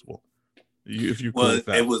if possible. If you cool with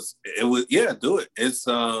that. It was yeah, do it. It's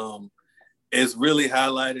really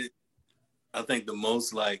highlighted. I think the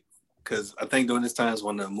most because I think during this time is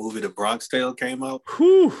when the movie The Bronx Tale came out.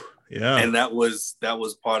 Whew. Yeah. And that was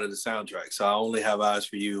part of the soundtrack. So I Only Have Eyes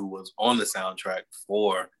for You was on the soundtrack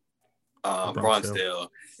for Bronx Tale.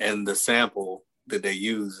 And the sample that they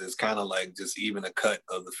use is kind of like just even a cut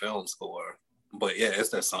of the film score. But yeah, it's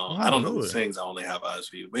that song. I don't know who sings I Only Have Eyes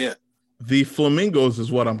for You, but yeah. The flamingos is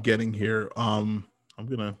what I'm getting here. I'm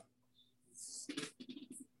just gonna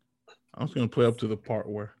play up to the part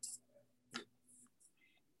where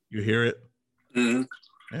you hear it. Mm-hmm.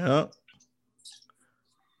 Yeah.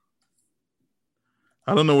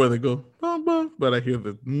 I don't know where they go, but I hear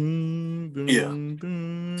the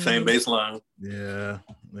same bass line. Yeah,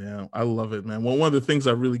 I love it, man. Well, one of the things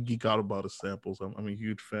I really geek out about is samples. I'm a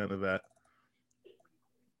huge fan of that.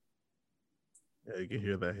 Yeah, you can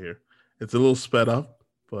hear that here. It's a little sped up,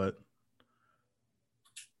 but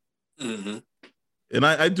and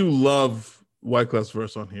I do love Wyclef's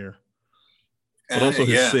verse on here, but also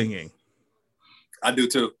his singing. I do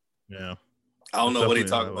too. Yeah. I don't know what he's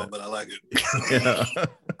talking about, but I like it. Yeah.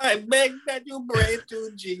 I beg that you pray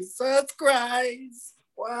to Jesus Christ.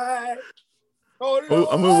 Why? Oh,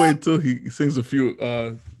 I'm gonna wait till he sings a few.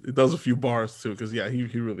 He does a few bars too, because yeah, he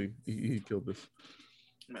really killed this.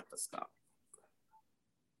 I'm gonna have to stop.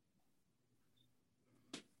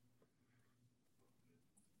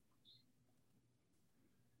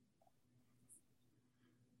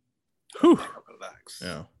 Whew. Relax.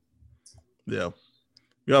 Yeah.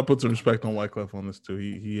 You gotta put some respect on Wyclef on this too.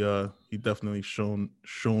 He definitely shone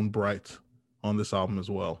bright on this album as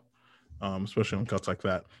well, especially on cuts like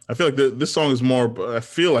that. I feel like this song is more. I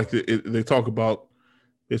feel like they talk about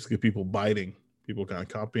basically people biting, people kind of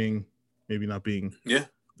copying, maybe not being. Yeah.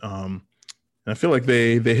 And I feel like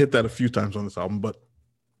they hit that a few times on this album,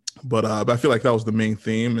 but I feel like that was the main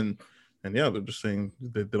theme, and yeah, they're just saying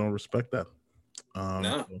they don't respect that.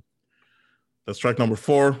 No. So that's track number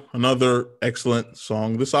 4. Another excellent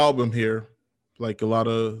song. This album here, like a lot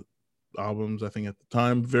of albums, I think at the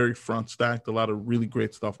time, very front stacked. A lot of really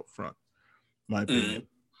great stuff up front, in my opinion.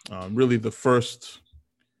 Really, the first.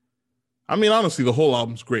 I mean, honestly, the whole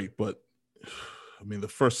album's great, but I mean, the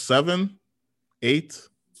first 7, 8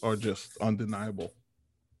 are just undeniable.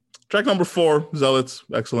 Track number 4, Zealots,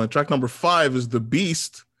 excellent. Track number 5 is The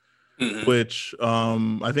Beast, which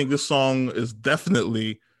I think this song is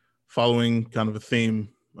definitely following kind of a theme.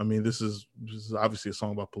 I mean, this is obviously a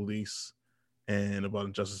song about police and about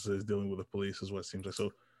injustices dealing with the police is what it seems like.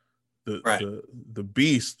 So the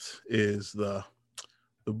Beast is the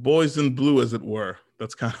boys in blue, as it were.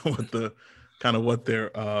 That's kind of what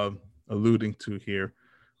they're alluding to here.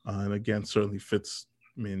 And again, certainly fits.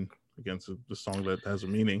 I mean, again, it's the song that has a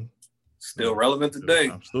meaning. Still relevant today.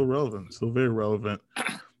 I'm still relevant. Still very relevant.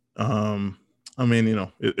 I mean,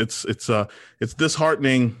 it's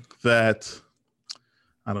disheartening that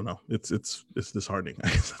I don't know. It's disheartening.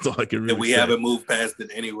 That's all I can really say. We haven't moved past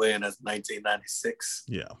it anyway, and that's 1996.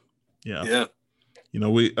 Yeah. I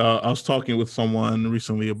was talking with someone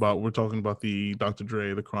recently we're talking about the Dr.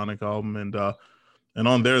 Dre, the Chronic album, and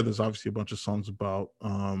on there's obviously a bunch of songs about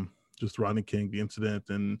just Rodney King, the incident,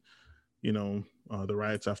 and the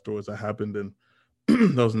riots afterwards that happened, and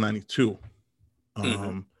that was in 92.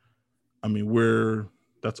 I mean,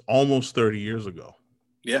 that's almost 30 years ago.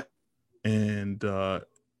 Yeah. And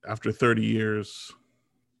after 30 years,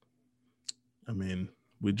 I mean,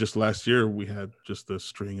 last year we had just a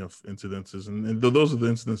string of incidences, and those are the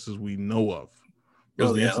incidences we know of.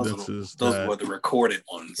 Those were the recorded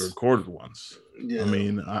ones. The recorded ones. Yeah. I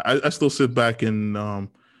mean, I still sit back and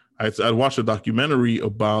I watched a documentary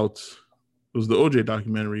about, it was the OJ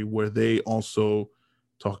documentary, where they also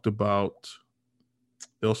talked about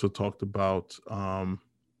just the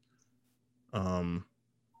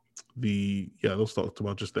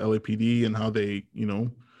LAPD and how they,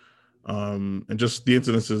 and just the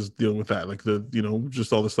incidences dealing with that, like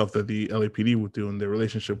just all the stuff that the LAPD would do in their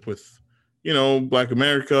relationship with, Black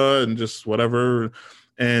America and just whatever.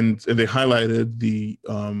 And they highlighted the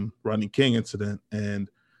Rodney King incident,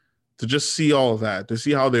 and to just see all of that, to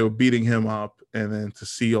see how they were beating him up, and then to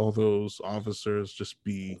see all those officers just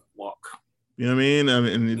walk. You know what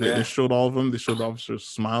I mean? They showed all of them. They showed officers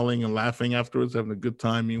smiling and laughing afterwards, having a good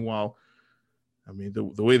time. Meanwhile, I mean,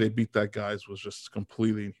 the way they beat that guys was just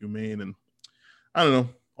completely inhumane. And I don't know.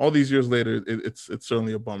 All these years later, it's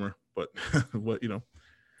certainly a bummer. But what you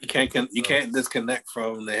can't disconnect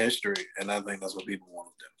from the history, and I think that's what people want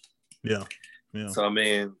to do. Yeah. So I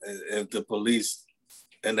mean, if the police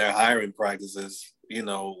and their hiring practices,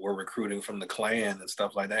 were recruiting from the Klan and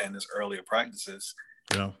stuff like that in its earlier practices.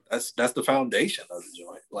 Yeah, that's the foundation of the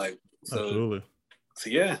joint. Like, absolutely. So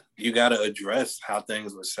yeah, you got to address how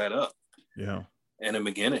things were set up. Yeah, in the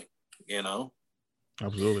beginning,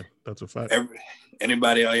 Absolutely, that's a fact.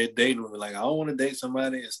 Anybody out here dating would be like, I don't want to date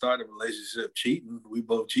somebody and start a relationship cheating. We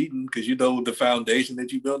both cheating because the foundation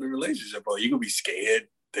that you built a relationship on. You gonna be scared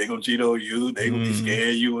they gonna cheat on you. They gonna be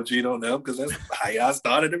scared you gonna cheat on them because that's how y'all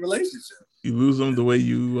started a relationship. You lose them the way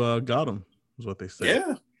you got them, is what they say.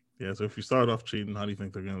 Yeah. Yeah, so if you start off cheating, how do you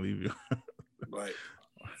think they're gonna leave you? Right.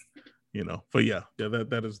 But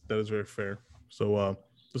that is very fair. So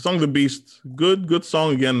the song "The Beast," good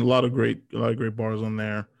song again. A lot of great bars on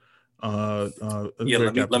there.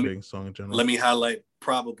 Very captivating song in general. Let me highlight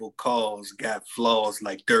 "Probable Cause" got flaws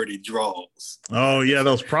like dirty draws. Oh yeah,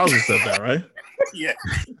 that was Prowse who said that, right? Yeah.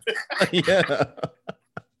 Yeah.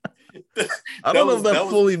 I don't know if that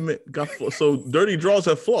fully got flaws. So dirty draws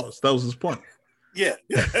have flaws. That was his point. Yeah.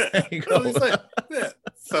 Yeah.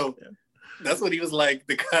 So that's what he was like.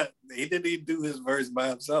 The guy, he didn't even do his verse by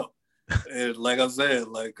himself. And like I said,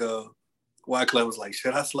 Wyclef was like,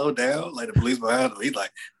 should I slow down? Like the police behind him. He's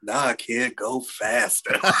like, nah, kid, go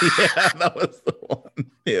faster. Yeah, that was the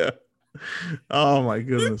one. Yeah. Oh my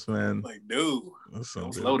goodness, man. Like, dude,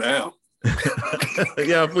 don't slow down.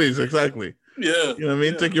 Yeah, please, exactly. Yeah. You know what I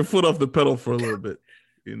mean? Yeah. Take your foot off the pedal for a little bit.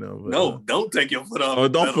 But, no, don't take your foot off. Oh,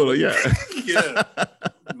 don't put it. Yeah. Yeah.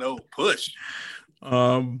 No, push.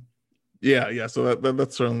 Yeah. So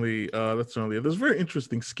that's certainly there's a very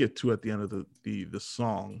interesting skit too at the end of the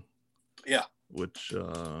song. Yeah. Which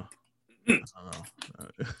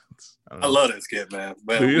I love that skit, man.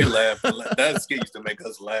 But we laugh. That skit used to make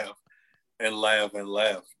us laugh and laugh and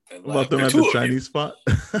laugh. And about them at the Chinese spot?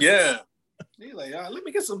 Yeah. He's like, let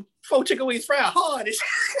me get some 4 chicken wings fried hard.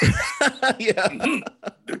 Yeah.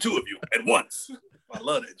 The 2 of you at once. I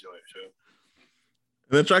love that joint, sure.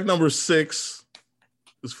 And then track number 6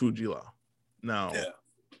 is Fugees Law. Now,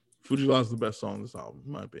 Fugees Law is the best song on this album,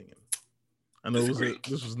 in my opinion. I know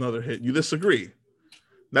this was another hit. You disagree.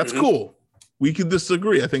 That's cool. We could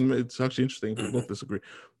disagree. I think it's actually interesting if we both disagree.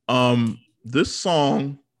 This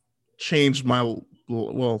song changed my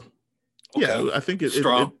I think it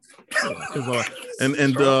strong.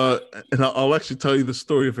 And I'll actually tell you the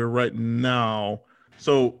story of it right now.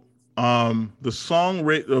 So the song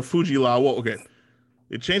Fugees Law,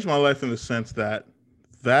 it changed my life in the sense that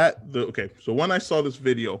so when I saw this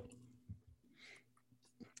video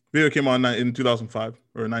came on in 2005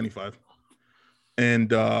 or 95, and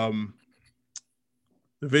the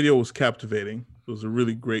video was captivating. It was a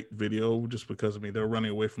really great video just because they were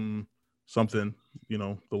running away from something,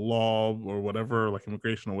 the law or whatever, like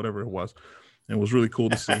immigration or whatever it was. And it was really cool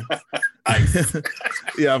to see.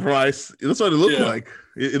 Yeah, for ICE. That's what it looked like.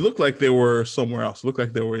 It looked like they were somewhere else. It looked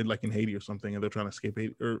like they were in Haiti or something, and they're trying to escape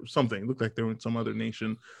Haiti or something. It looked like they were in some other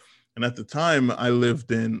nation. And at the time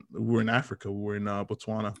we were in Africa. We were in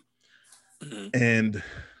Botswana. And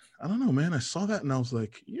I don't know, man. I saw that and I was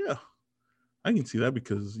like, yeah, I can see that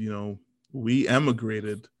because, we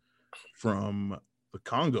emigrated from the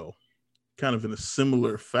Congo kind of in a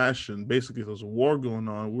similar fashion. Basically, there was a war going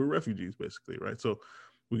on. We're refugees, basically, right? So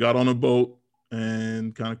we got on a boat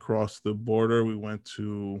and kind of crossed the border. We went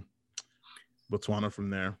to Botswana from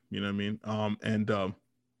there, you know what I mean?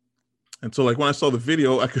 And so, like, when I saw the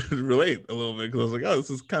video, I could relate a little bit because I was like, oh, this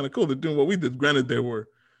is kind of cool. They're doing what we did. Granted, they were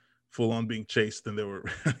full on being chased and they were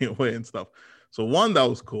running away and stuff. So, 1, that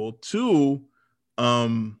was cool. 2,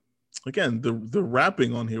 again, the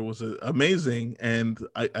rapping on here was amazing. And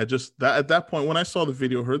I just, at that point, when I saw the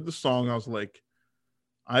video, heard the song, I was like,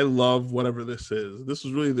 I love whatever this is. This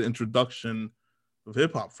was really the introduction of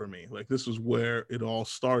hip hop for me. Like, this was where it all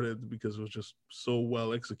started because it was just so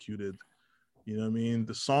well executed. You know what I mean?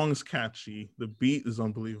 The song is catchy. The beat is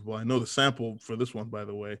unbelievable. I know the sample for this one, by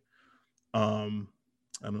the way. I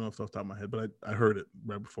don't know if it's off the top of my head, but I heard it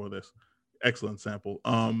right before this. Excellent sample.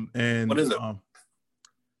 And what is it?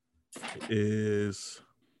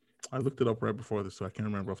 I looked it up right before this, so I can't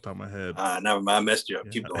remember off the top of my head. Never mind. I messed you up.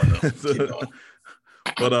 Yeah. Keep going. Keep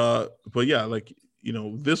going. But yeah, like,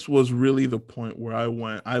 this was really the point where I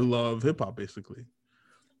love hip hop, basically.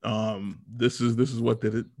 This is what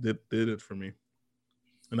did it for me,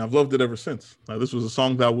 and I've loved it ever since. This was a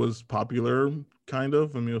song that was popular, kind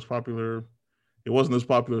of. I mean, it was popular. It wasn't as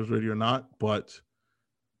popular as Ready or Not, but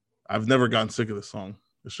I've never gotten sick of this song.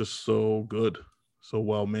 It's just so good, so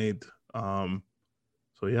well made.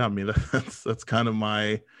 So yeah, I mean, that's kind of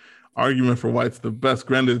my argument for why it's the best.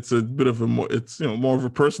 Granted, it's a bit of more of a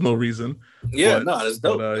personal reason. Yeah, it's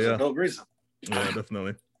dope. It's a dope reason. Yeah,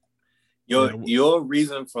 definitely. Your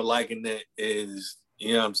reason for liking it is,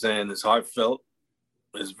 you know what I'm saying, it's heartfelt.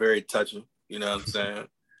 It's very touching. You know what I'm saying?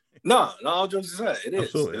 No, I'm just saying it is.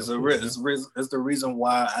 Absolutely, it's the reason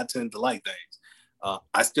why I tend to like things.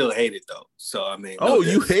 I still hate it though. So I mean,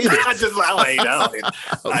 you hate it? I don't hate it.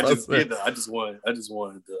 I just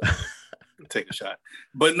wanted to take a shot.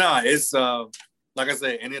 But nah, it's like I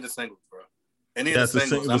said, any of the singles, bro. Any of the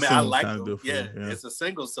singles. I mean, I like them. Yeah, it's a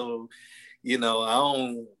single, so I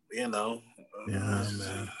don't. Yeah, man.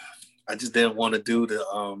 I just didn't want to do the.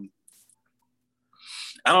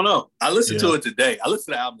 I don't know. I listened to it today. I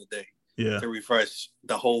listened to the album today. Yeah. To refresh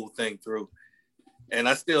the whole thing through, and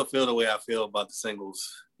I still feel the way I feel about the singles,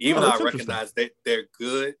 even though I recognize that they're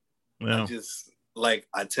good. Yeah. I just I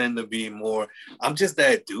tend to be more. I'm just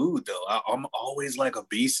that dude though. I'm always like a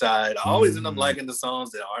B-side. I always end up liking the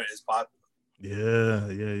songs that aren't as popular.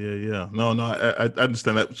 Yeah. No, I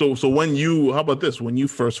understand that. So how about this? When you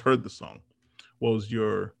first heard the song, what was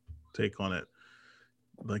your take on it?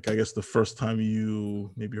 Like, I guess the first time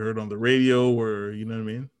you maybe heard it on the radio, or you know what I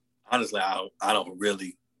mean? Honestly, I don't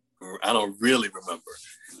really remember.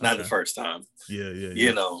 Not the first time. Yeah.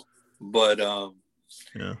 But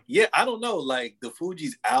yeah, I don't know. Like the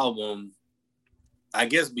Fugees album, I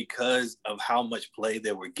guess because of how much play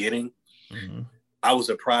they were getting. Mm-hmm. I was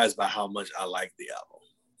surprised by how much I liked the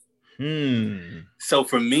album. So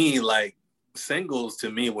for me, like singles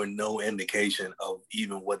to me were no indication of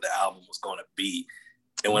even what the album was going to be.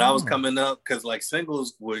 And when I was coming up, because like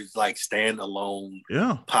singles was like standalone,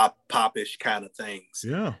 popish kind of things.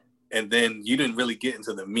 Yeah. and then you didn't really get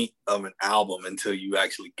into the meat of an album until you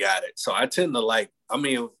actually got it. So I tend to like, I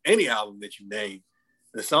mean, any album that you name,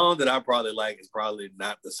 the song that I probably like is probably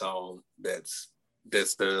not the song that's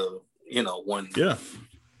the, you know, one, yeah,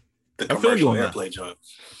 the commercial airplay joint.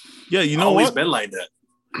 Yeah, you know, always what? Been like that.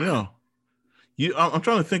 Yeah, I'm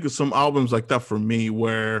trying to think of some albums like that for me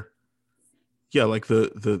where, yeah, like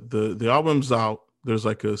the album's out. There's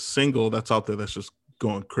like a single that's out there that's just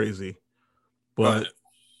going crazy, but. Right.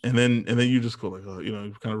 And then you just go like, you know,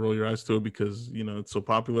 you kind of roll your eyes to it because, you know, it's so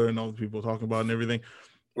popular and all the people talking about it and everything.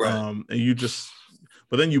 Right. And you just,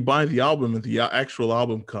 but then you buy the album and the actual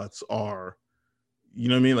album cuts are, you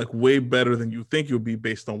know what I mean? Like way better than you think it would be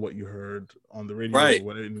based on what you heard on the radio or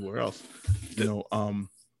whatever, anywhere else. You know,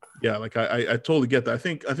 yeah, like I totally get that.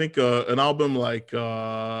 I think an album like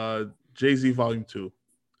Jay-Z Volume 2,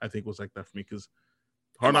 I think was like that for me because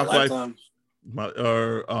Hard Knock Life, Hard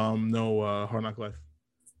Knock Life.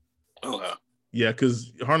 Okay. Yeah,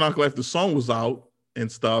 because Hard Knock Life, the song was out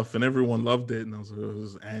and stuff, and everyone loved it. And I was like, oh, this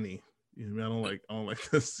is Annie. You know what I mean? I don't like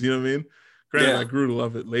this. You know what I mean? Granted, I grew to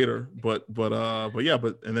love it later, but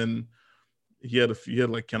and then he had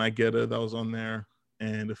like Can I Get It? That was on there,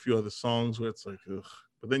 and a few other songs where it's like, ugh.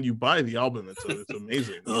 But then you buy the album, it's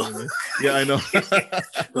amazing. You know what I mean? Yeah, I know.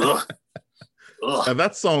 And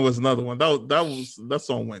that song was another one. That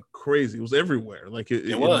song went crazy. It was everywhere. Like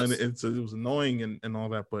it was. It was annoying and all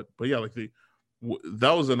that. But yeah, like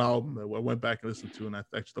that was an album that I went back and listened to, and I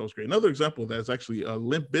actually thought was great. Another example of that is actually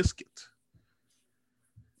Limp Bizkit.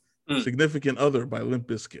 Significant Other by Limp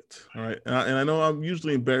Bizkit. All right, and I know I'm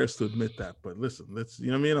usually embarrassed to admit that, but listen, let's, you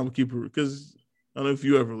know what I mean. I'm gonna keep it because I don't know if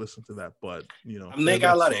you ever listened to that, but you know, I mean, they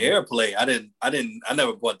got a lot of airplay. I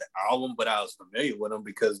never bought the album, but I was familiar with them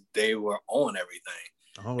because they were on everything.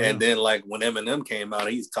 Oh, yeah. And then like when Eminem came out,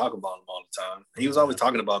 he was talking about them all the time. He was always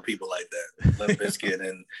talking about people like that, Limp Bizkit,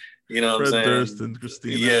 and you know what I'm saying, Durst and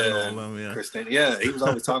Christina, and all them, yeah, Christina, yeah. He was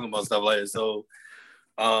always talking about stuff like that. So,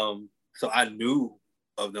 so I knew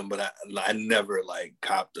of them, but I never like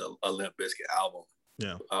copped a Limp Bizkit album.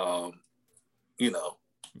 Yeah. You know,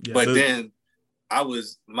 yeah, but then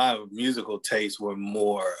my musical tastes were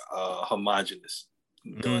more homogenous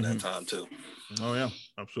during that time too. Oh yeah,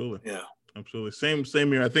 absolutely. Yeah, absolutely.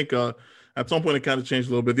 Same here. I think at some point it kind of changed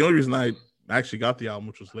a little bit. The only reason I actually got the album,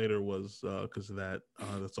 which was later, was because of that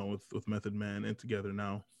song with Method Man and Together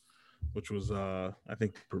Now, which was I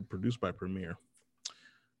think produced by Premier,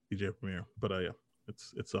 DJ Premier. But yeah,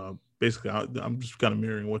 it's basically I'm just kind of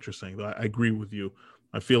mirroring what you're saying. Though I agree with you.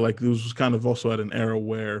 I feel like this was kind of also at an era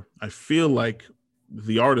where I feel like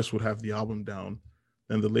the artist would have the album down,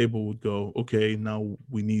 and the label would go, okay, now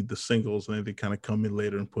we need the singles, and then they kind of come in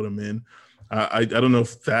later and put them in. I don't know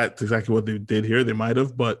if that's exactly what they did here. They might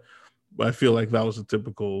have, but I feel like that was a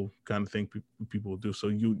typical kind of thing people would do. So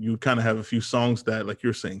you kind of have a few songs that, like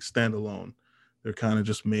you're saying, stand alone. They're kind of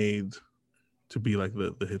just made to be like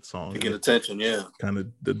the hit song. To get attention, yeah. Kind of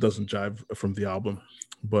that doesn't jive from the album.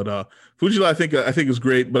 But Fugees, I think is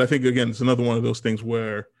great. But I think, again, it's another one of those things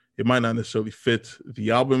where it might not necessarily fit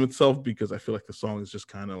the album itself, because I feel like the song is just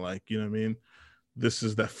kind of like, you know what I mean? This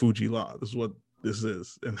is that Fugees law. This is what this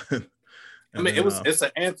is. It's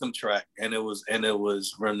an anthem track, and it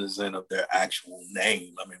was reminiscent of their actual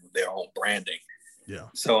name. I mean, their own branding. Yeah.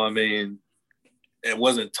 So I mean, it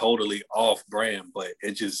wasn't totally off brand, but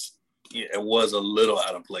it was a little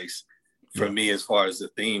out of place for me as far as the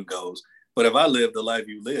theme goes. But if I lived the life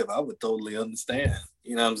you live, I would totally understand.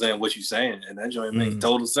 You know what I'm saying? What you're saying, and that joint makes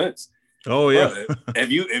total sense. Oh yeah. Bro, if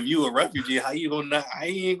you a refugee, how you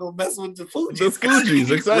ain't gonna mess with the Fugees? The Fugees,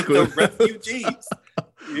 exactly. The refugees.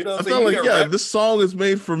 You know what I'm saying? Like, this song is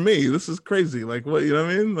made for me. This is crazy. Like, what, you know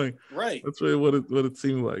what I mean? Like, right. That's really what it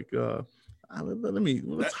seemed like.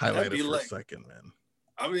 Let's highlight it for a second, man.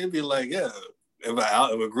 I mean, it'd be like, yeah, if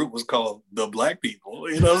a group was called The Black People,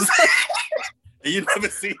 you know what I'm saying? And you never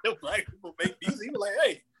see the Black people make music, you be like,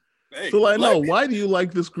 hey. So like, no, why do you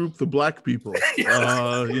like this group, The Black People?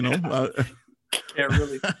 Can't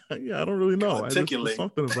really. Yeah, I don't really know. Articulate.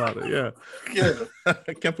 Something about it. Yeah. Yeah.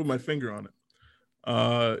 I can't put my finger on it.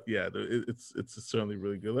 Yeah, it's certainly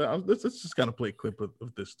really good. Let's just kind of play a clip of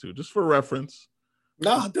this too, just for reference.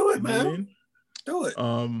 No, do it, man. I mean? Do it.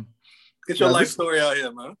 Get your life story out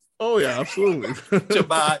here, man. Oh yeah, absolutely.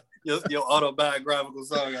 your autobiographical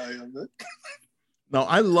song out here, man. Now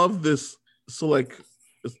I love this. So like,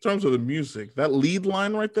 in terms of the music, that lead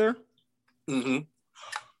line right there. Mm-hmm. Oh my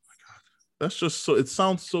God, that's just so. It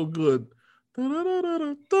sounds so good. I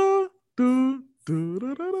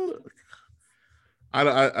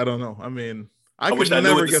don't know. I mean, I wish I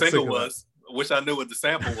knew what the single was. I wish I knew what the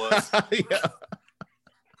sample was. Yeah.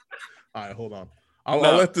 All right, hold on. I'll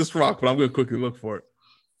let this rock, but I'm going to quickly look for it.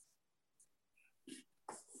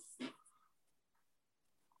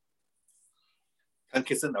 I'm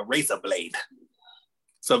kissing a razor blade.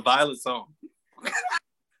 It's a violent song.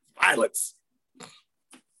 Violence.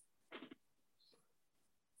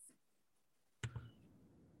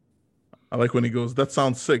 I like when he goes, that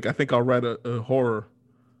sounds sick. I think I'll write a horror.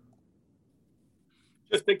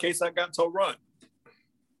 Just in case I got to run.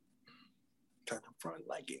 Trying to front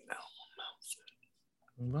like it now.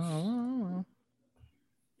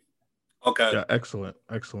 Okay. Yeah, excellent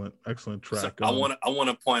track. So I want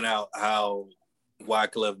to point out how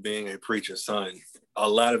Wyclef, being a preacher's son, a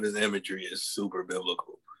lot of his imagery is super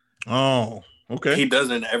biblical. Oh, okay. He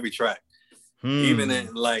does it in every track. Even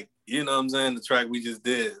in, like, you know what I'm saying, the track we just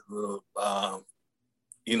did,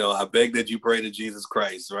 you know, I beg that you pray to Jesus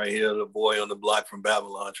Christ. Right here, the boy on the block from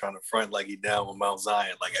Babylon trying to front like he down with Mount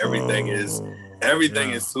Zion. Like everything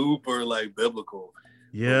is super like biblical.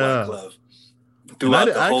 Yeah.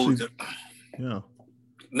 Throughout the whole. Yeah.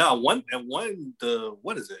 No, what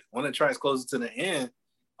is it? When the track's closer to the end,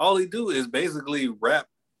 all he do is basically rap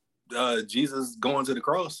Jesus going to the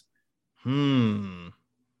cross. And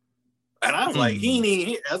I was like, I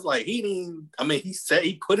mean, he said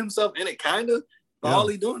he put himself in it kind of. Yeah. All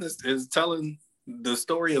he doing is telling the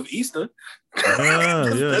story of Easter. That's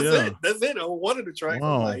it. On one of the tracks,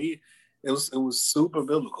 wow. Like it was super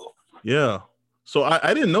biblical. Yeah. So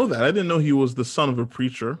I didn't know that. I didn't know he was the son of a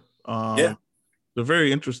preacher. Yeah. A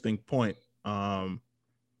very interesting point. And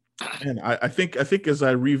I think as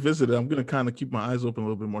I revisit it, I'm going to kind of keep my eyes open a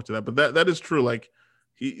little bit more to that. But that is true. Like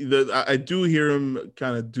I do hear him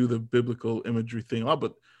kind of do the biblical imagery thing a lot,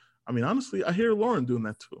 but I mean, honestly, I hear Lauren doing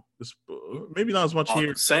that too. Maybe not as much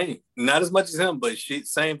here. Same, not as much as him, but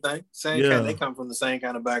same thing. Same kind. They come from the same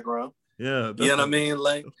kind of background. Yeah, you know what I mean.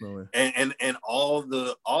 Like, and all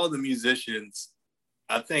the musicians.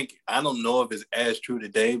 I don't know if it's as true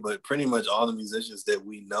today, but pretty much all the musicians that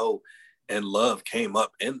we know and love came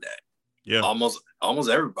up in that. Yeah, almost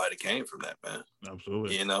everybody came from that, man.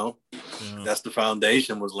 Absolutely. You know, that's the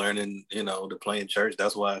foundation, was learning, you know, to play in church.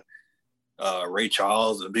 That's why. Ray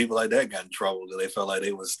Charles and people like that got in trouble because they felt like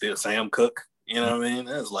they was still Sam Cooke. You know what I mean?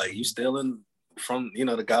 It's like you stealing from, you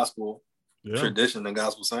know, the gospel tradition and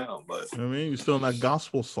gospel sound. But you know what I mean, you still in that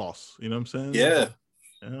gospel sauce. You know what I'm saying? Yeah.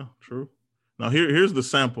 Yeah, true. Now here's the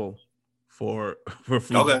sample for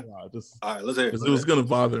Fugees. Okay. All right, let's hear it. Because it was gonna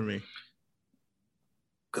bother me.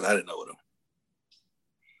 Because I didn't know him.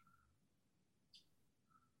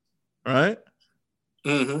 All right.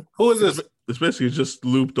 Mm-hmm. Who is this? It's basically just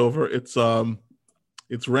looped over. It's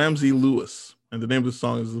Ramsey Lewis, and the name of the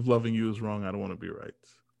song is "If Loving You Is Wrong, I Don't Want to Be Right."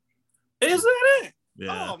 Is that it?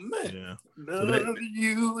 Yeah. Oh man. Yeah. Loving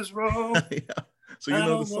you is wrong. Yeah. So you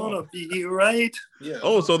know the song. I don't want to be right. Yeah.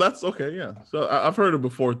 Oh, so that's okay. Yeah. So I've heard it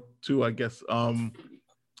before too, I guess.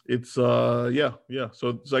 It's yeah.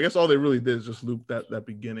 So I guess all they really did is just loop that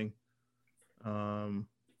beginning,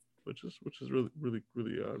 which is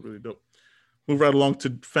really dope. Move right along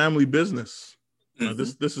to Family Business.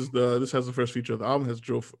 This has the first feature of the album. It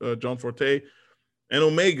has John Forte and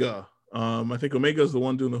Omega. I think Omega is the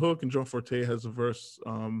one doing the hook, and John Forte has a verse,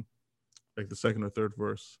 like the second or third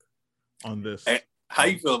verse on this. Hey, how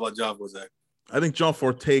you feel about John Forte? I think John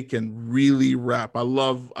Forte can really rap. I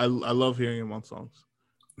love hearing him on songs.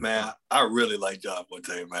 Man, I really like John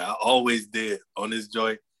Forte, man. I always did on this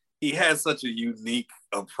joint. He has such a unique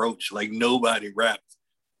approach. Like nobody raps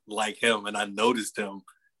like him, and I noticed him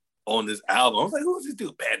on this album. I was like, who is this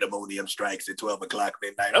dude? Pandemonium strikes at 12 o'clock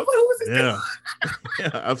midnight. I was like, who is this dude?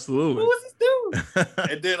 Yeah, absolutely. Who is this dude?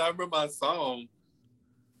 And then I remember I saw him,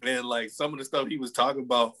 and like some of the stuff he was talking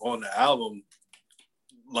about on the album,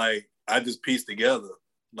 like I just pieced together.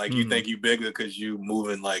 Like you think you bigger because you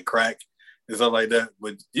moving like crack and stuff like that.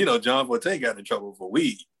 But you know, John Forte got in trouble for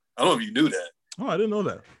weed. I don't know if you knew that. Oh, I didn't know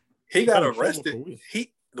that. He got arrested.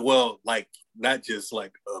 Like not just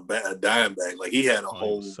like a dime bag. Like he had a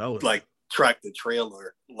whole like tractor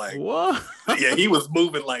trailer. Like what? Yeah, he was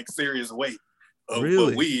moving like serious weight of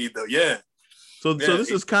weed though. Yeah. So this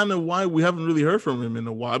is kind of why we haven't really heard from him in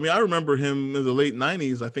a while. I mean, I remember him in the late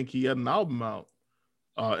 90s. I think he had an album out.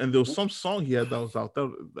 And there was some song he had that was out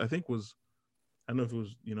that I think was, I don't know if it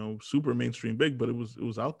was, you know, super mainstream big, but it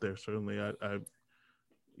was out there certainly.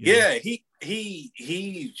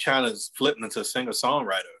 He kind of flipped into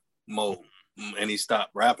singer-songwriter mode, and he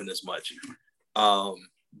stopped rapping as much.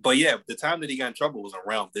 But yeah, the time that he got in trouble was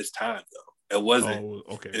around this time though. It wasn't. Oh,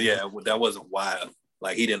 okay. Yeah, that wasn't why.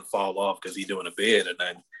 Like he didn't fall off because he doing a bid, and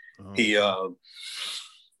then he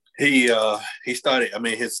started. I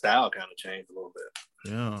mean, his style kind of changed a little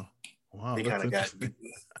bit. Yeah. Wow, he that's kind of interesting.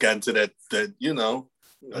 got into that you know,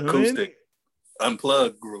 acoustic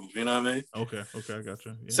unplugged groove. You know what I mean? Okay, I got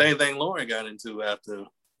you. Yeah. Same thing Lauren got into after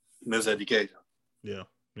Miseducation. Yeah.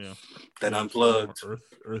 That unplugged,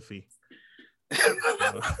 earthy.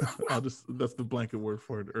 That's the blanket word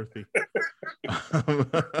for it, earthy.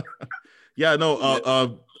 Yeah,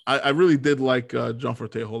 no, I really did like John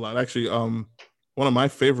Forte a whole lot. Actually, one of my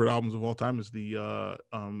favorite albums of all time is the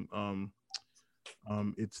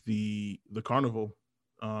it's the Carnival,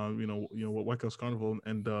 what White House Carnival,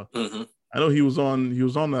 and I know he was on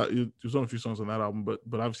a few songs on that album, but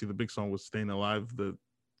obviously the big song was Staying Alive, the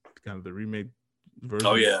kind of the remade version.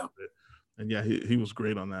 Oh yeah, and yeah, he was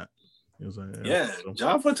great on that. He was so.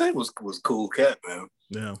 John Forte was cool cat, man.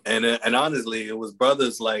 Yeah, and honestly, it was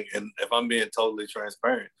brothers like, and if I'm being totally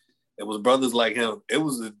transparent, it was brothers like him. It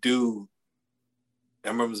was a dude. I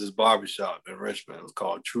remember this barbershop in Richmond. It was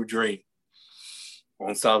called True Dream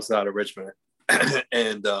on South Side of Richmond,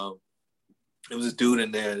 and it was a dude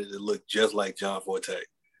in there that looked just like John Forte.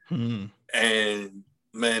 And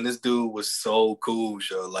man, this dude was so cool.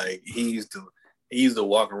 So like he used to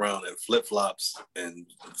walk around in flip flops and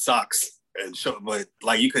socks and show, but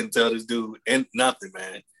like you couldn't tell this dude and nothing,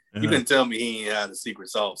 man. You couldn't tell me he ain't had a secret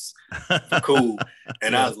sauce for cool.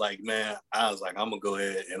 And I was like, I'm gonna go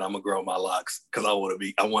ahead and I'm gonna grow my locks because I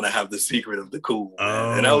want to have the secret of the cool,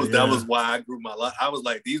 man. And that was why I grew my locks. I was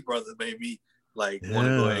like, these brothers made me like want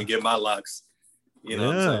to go ahead and get my locks. You know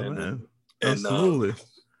what I'm saying? Man. And absolutely.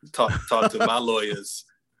 Talk to my lawyers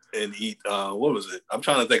and eat. What was it? I'm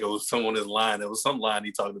trying to think of someone's line. There was some line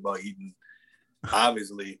he talked about eating.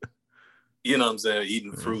 Obviously. You know what I'm saying,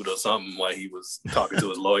 eating fruit or something while he was talking to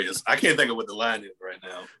his lawyers. I can't think of what the line is right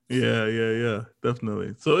now. Yeah,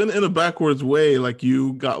 definitely. So in a backwards way, like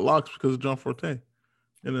you got locks because of John Forte.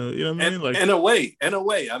 You know what I mean? Like in a way.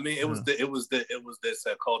 I mean, it was this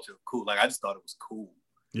culture of cool. Like I just thought it was cool.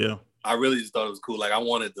 Yeah. I really just thought it was cool. Like I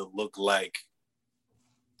wanted to look like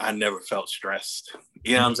I never felt stressed.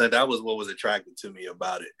 You know what I'm saying? That was what was attracted to me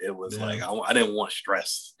about it. It was like, I didn't want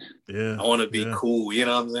stress. Yeah. I want to be cool. You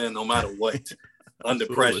know what I'm saying? No matter what, under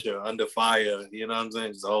pressure, under fire, you know what I'm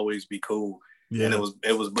saying? Just always be cool. Yeah. And it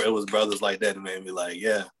was brothers like that that made me like,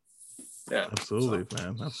 yeah. Absolutely,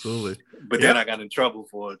 man. Absolutely. But then I got in trouble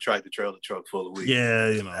for a tractor-trailer truck full of weed.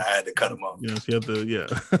 Yeah, I had to cut them off. You know, so you had to,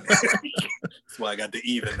 That's why I got the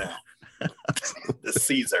even now. The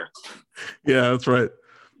Caesar. Yeah, that's right.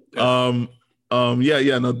 No,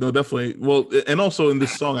 definitely. Well, and also in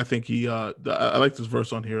this song, I think I like this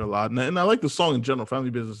verse on here a lot, and I like the song in general. Family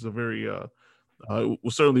Business is a very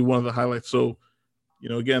was certainly one of the highlights. So,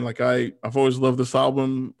 again, like I've always loved this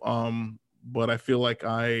album, but I feel like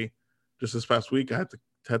just this past week I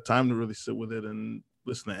had time to really sit with it and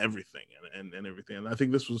listen to everything and everything. And I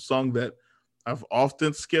think this was a song that I've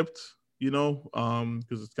often skipped, because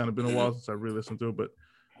it's kind of been a while since I really listened to it, but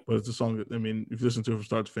it's a song that, I mean, if you listen to it from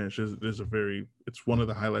start to finish, it's one of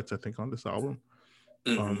the highlights, I think, on this album,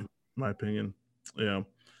 in my opinion. Yeah.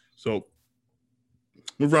 So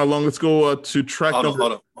move right along. Let's go to track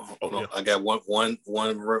number. Hold on. I got one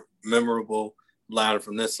memorable line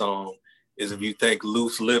from this song is, if you think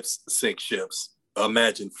loose lips sink ships,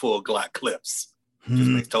 imagine full Glock clips. Just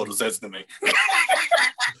makes total sense to me.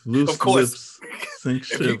 Loose of course. Lips sink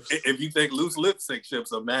ships. If you think loose lips sink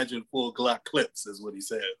ships, imagine full Glock clips, is what he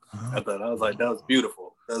said. I was like, that was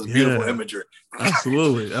beautiful. That was beautiful imagery.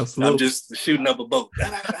 Absolutely. I'm just shooting up a boat.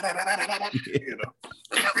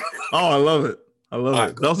 Oh, I love it.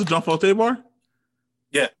 Right, that was a John Forte bar?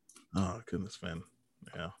 Yeah. Oh, goodness, man.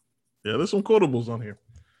 Yeah, there's some quotables on here.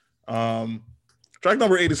 Track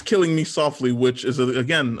number 8 is Killing Me Softly, which is,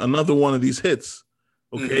 again, another one of these hits.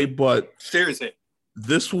 Okay, but serious hit.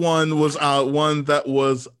 This one was one that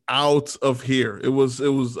was out of here. It was.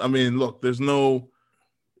 I mean, look, there's no.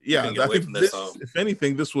 Yeah, I think if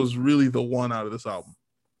anything, this was really the one out of this album.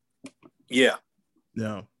 Yeah.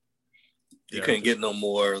 Yeah. You couldn't get no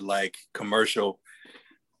more like commercial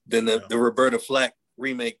than the Roberta Flack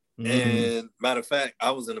remake. And matter of fact,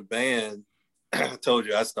 I was in a band. I told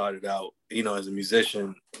you I started out, as a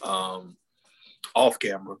musician, off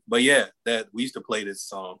camera. But that we used to play this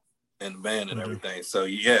song in the band and everything. So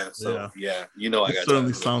I got it.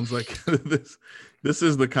 Certainly sounds like this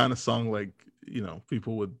is the kind of song like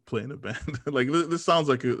people would play in a band. Like this sounds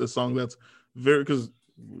like a song that's very, because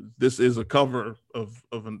this is a cover of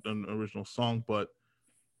an original song, but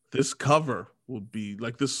this cover will be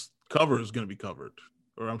like, this cover is going to be covered,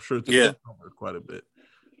 or I'm sure it's covered quite a bit.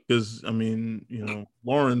 Because, I mean,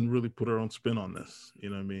 Lauren really put her own spin on this. You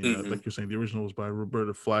know what I mean? Like you're saying, the original was by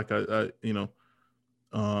Roberta Flack.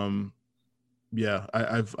 Yeah,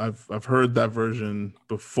 I've heard that version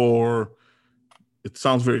before. It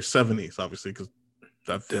sounds very 70s, obviously, because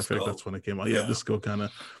I feel like that's when it came out. Yeah, disco kind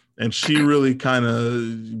of. And she really kind of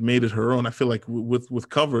made it her own. I feel like with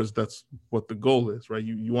covers, that's what the goal is, right?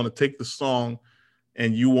 You want to take the song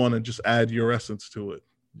and you want to just add your essence to it.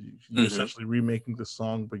 You're essentially remaking the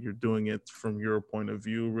song, but you're doing it from your point of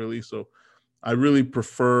view, really. So I really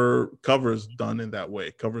prefer covers done in that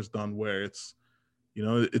way. Covers done where it's,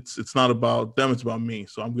 it's not about them, it's about me.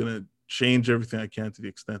 So I'm gonna change everything I can to the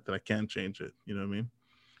extent that I can change it. You know what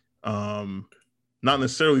I mean? Not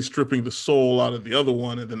necessarily stripping the soul out of the other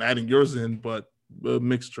one and then adding yours in, but a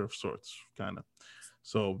mixture of sorts, kind of.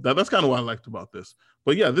 So that's kind of what I liked about this.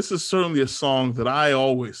 But yeah, this is certainly a song that I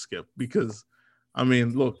always skip because, I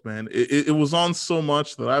mean, look, man, it was on so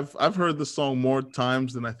much that I've heard the song more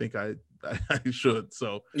times than I think I should.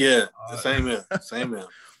 So yeah, same here.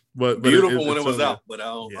 But beautiful when it was out, but I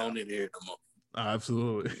don't need to hear it no more.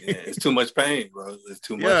 Absolutely. Yeah, it's too much pain, bro. It's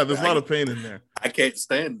too much. Yeah, there's a lot of pain in there. I can't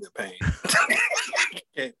stand the pain. I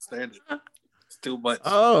can't stand it. It's too much.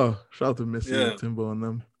 Oh, shout out to Missy and Timbo and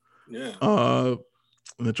them. Yeah.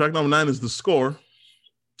 And the track number 9 is The Score,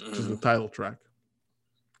 which is the title track,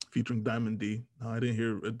 featuring Diamond D. No, I didn't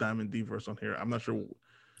hear a Diamond D verse on here. I'm not sure.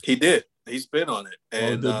 He did. He spit on it,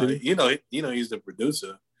 and did he? he's the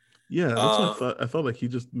producer. Yeah, that's what I thought. I thought like he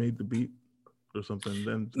just made the beat or something.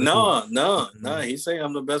 Then no. He's saying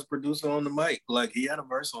I'm the best producer on the mic. Like he had a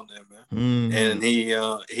verse on there, man. And he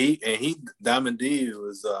Diamond D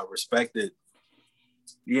was respected,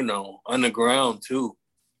 underground too.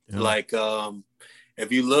 Yeah. Like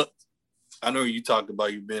if you look, I know you talked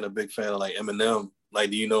about you being a big fan of like Eminem.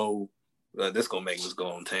 Like, do you know? This gonna make us go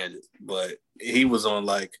on tangent, but he was on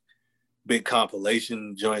like big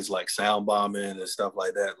compilation joints like Sound Bombing and stuff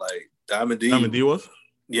like that. Like Diamond D was?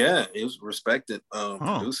 Yeah, he was respected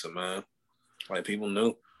producer, man. Like people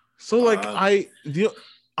knew. So like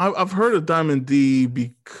I've heard of Diamond D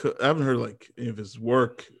because I haven't heard like any of his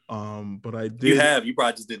work. But I did. You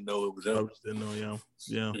probably just didn't know it was him. I just didn't know,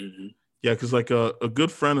 yeah. Yeah, because like a good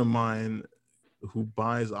friend of mine who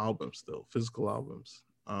buys albums still, physical albums,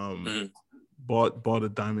 bought a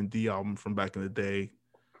Diamond D album from back in the day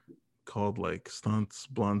called like Stunts,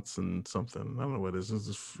 Blunts, and something. I don't know what it is. It's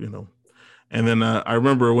just, And then I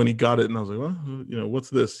remember when he got it, and I was like, well, what's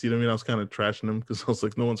this? You know what I mean? I was kind of trashing him because I was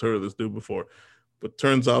like, no one's heard of this dude before. But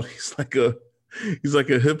turns out he's like a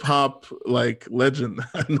hip hop like legend.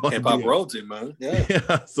 Hip hop royalty, man. Yeah.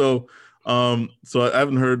 Yeah. So I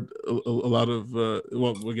haven't heard a lot of.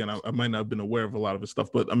 Well, again, I might not have been aware of a lot of his stuff,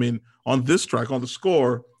 but I mean, on this track, on The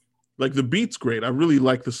Score, like the beat's great. I really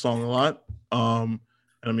like the song a lot. And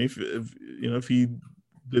I mean, if he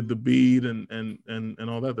did the beat and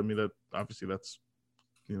all that, I mean, that obviously that's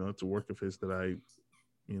it's a work of his that I.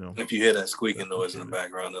 If you hear that squeaking noise in the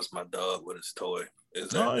background, that's my dog with his toy.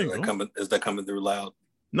 Is that coming through loud?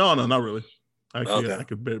 No, not really. Actually, I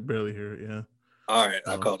could barely hear it. Yeah. All right,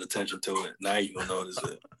 I called attention to it. Now you gonna notice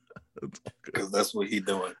it because that's what he's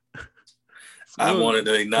doing. I wanted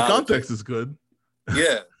to acknowledge. The context is good.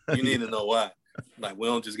 Yeah, you need to know why. Like we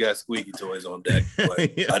don't just got squeaky toys on deck.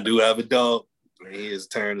 But yeah. I do have a dog, and he is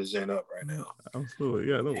tearing his gen up right now. Absolutely,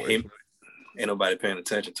 yeah. No way. Ain't nobody paying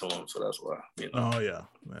attention to him, so that's why. Oh yeah.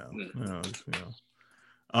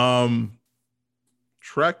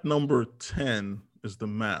 Track number 10 is The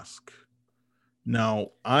Mask. Now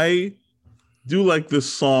I do like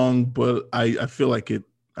this song, but I feel like it.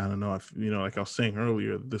 I don't know. Like I was saying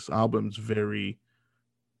earlier, this album's very,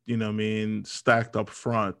 stacked up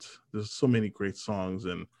front. There's so many great songs,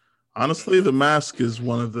 and honestly, The Mask is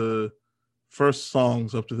one of the first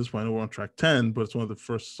songs up to this point. I know we're on track 10, but it's one of the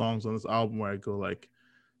first songs on this album where I go like,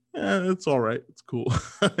 yeah, it's all right. It's cool.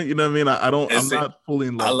 You know what I mean? I'm not fully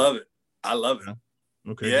in love. I love it. Yeah.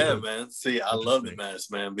 Okay. Yeah, man. See, I love The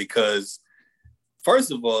Mask, man, because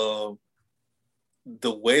first of all,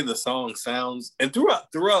 the way the song sounds, and throughout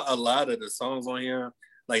a lot of the songs on here,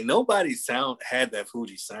 like nobody had that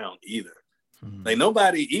Fugees sound either. Mm-hmm. Like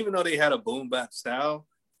nobody, even though they had a boom bap style,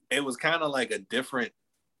 it was kind of like a different.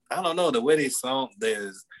 I don't know, the way they sound.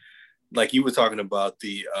 There's like you were talking about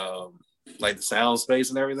the like the sound space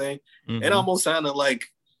and everything. Mm-hmm. It almost sounded like,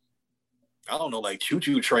 I don't know, like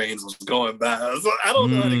choo-choo trains was going by. So I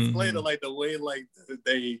don't know how to explain it, like the way like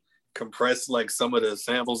they compress like some of the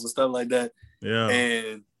samples and stuff like that. Yeah.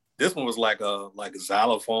 And this one was like a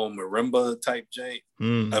xylophone marimba type jank.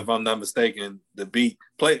 If I'm not mistaken, the beat.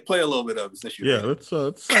 Play a little bit of it since you. Yeah, let's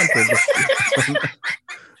sample this.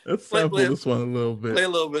 Let's sample this one a little bit. Play a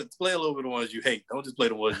little bit of the ones you hate. Don't just play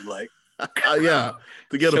the ones you like. Yeah,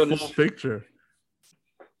 to get a full picture.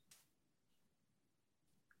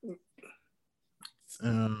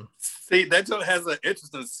 See, that joke has an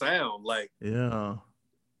interesting sound. Like, yeah.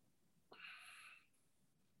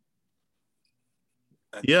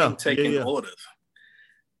 taking orders.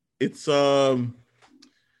 It's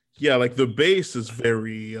yeah, like the bass is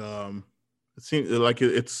very it seems like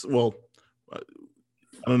it's well, I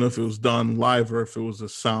don't know if it was done live or if it was a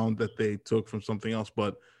sound that they took from something else,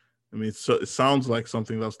 but I mean, it sounds like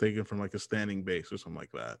something that was taken from like a standing bass or something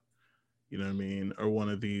like that. You know what I mean? Or one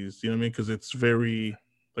of these, you know what I mean? Because it's very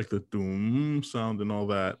like the doom sound and all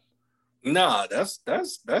that. Nah, that's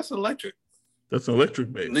electric. That's an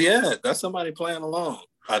electric bass. Yeah, that's somebody playing along.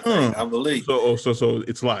 I think, I believe. So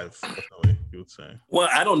it's live, definitely, you would say. Well,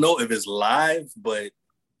 I don't know if it's live, but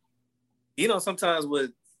you know, sometimes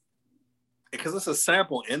because it's a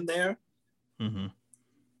sample in there. Mm-hmm.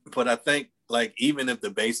 But I think like even if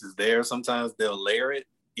the bass is there, sometimes they'll layer it.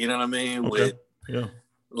 You know what I mean? Okay. With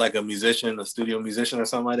like a musician, a studio musician, or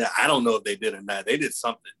something like that. I don't know if they did or not. They did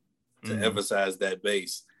something to emphasize that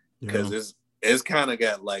bass because it's kind of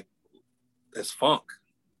got like it's funk.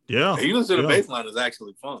 Yeah. If you listen to the bass line, it's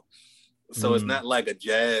actually funk. So it's not like a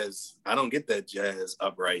jazz. I don't get that jazz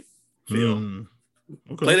upright feel.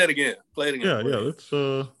 Okay. Play that again. Play it again. Yeah. Let's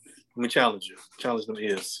let me challenge you. Challenge them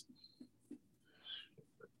ears.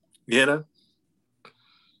 You know?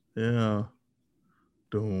 Yeah.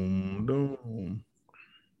 Doom.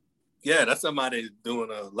 Yeah, that's somebody doing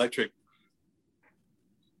an electric.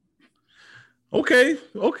 Okay.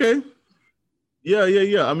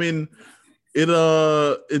 Yeah. I mean,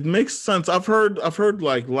 it makes sense. I've heard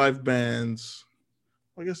like live bands.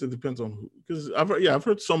 I guess it depends on who, because I've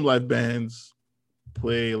heard some live bands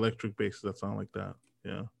play electric basses that sound like that.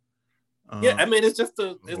 Yeah. Yeah, I mean, it's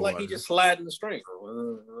like he just sliding the string.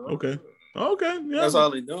 Okay. Yeah. That's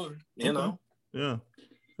all he's doing. You know. Yeah.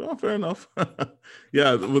 Well, fair enough.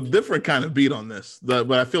 Yeah, with different kind of beat on this, but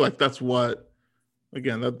I feel like that's what.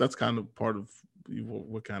 Again, that's kind of part of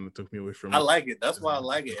what kind of took me away from it. I like it. That's why I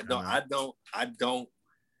like it. I don't.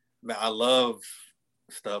 Man, I love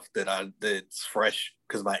stuff that's fresh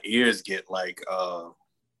because my ears get like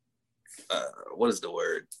what is the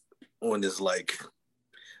word when it's like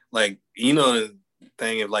you know the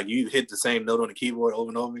thing if like you hit the same note on the keyboard over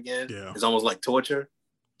and over again, it's almost like torture.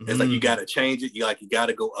 It's like you got to change it. You got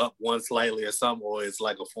to go up one slightly or something, or it's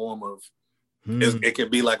like a form of. It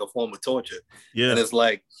can be like a form of torture. Yeah, and it's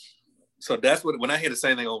like, so that's when I hear the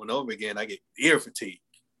same thing over and over again, I get ear fatigue.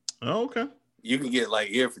 Oh, okay. You can get like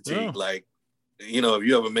ear fatigue, like, you know, if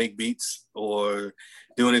you ever make beats or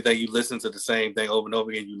do anything, you listen to the same thing over and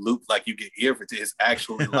over again, you loop, like you get ear fatigue. It's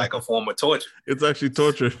actually like a form of torture. It's actually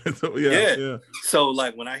torture. Yeah. So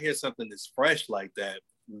like when I hear something that's fresh like that,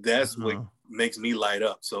 that's what makes me light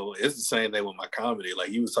up. So it's the same thing with my comedy.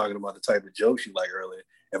 Like you was talking about the type of jokes you like earlier.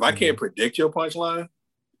 If I can't predict your punchline,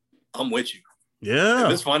 I'm with you. Yeah.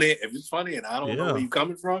 If it's funny and I don't know where you're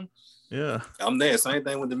coming from, I'm there. Same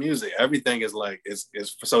thing with the music. Everything is like it's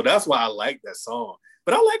so that's why I like that song.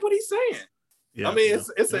 But I like what he's saying. I mean,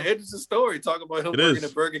 it's an interesting story. Talk about him working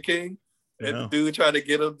at Burger King and the dude trying to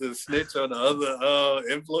get him to snitch on the other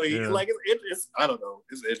employee. Like it's I don't know.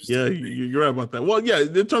 It's interesting. Yeah, you're right about that. Well, yeah,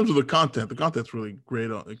 in terms of the content's really great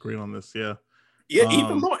on this. Yeah. Yeah,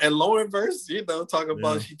 even more. And Lauren verse, you know, talking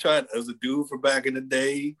about she tried as a dude from back in the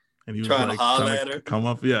day. And he was trying to holler at her. Come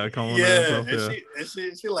on. Yeah,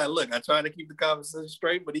 and she like, look, I tried to keep the conversation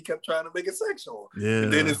straight, but he kept trying to make it sexual. Yeah.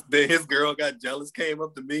 And then his girl got jealous, came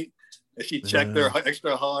up to me, and she checked her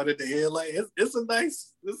extra hard in the ear. Like, it's a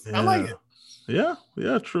nice, I like it. Yeah,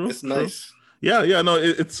 true. It's nice. Yeah, no,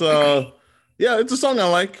 it's it's a song I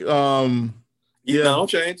like. No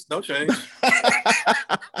change. No change.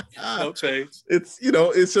 It's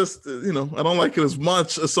it's just I don't like it as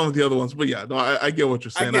much as some of the other ones, but yeah, no, I get what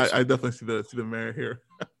you're saying. I definitely see the merit here.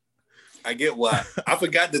 I get why. I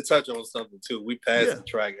forgot to touch on something too. We passed the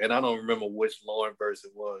track, and I don't remember which Lauren verse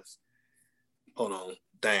it was. Hold on,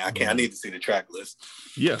 dang, I can't. I need to see the track list.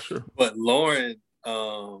 Yeah, sure. But Lauren, this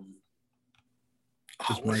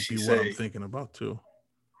might be what I'm thinking about too.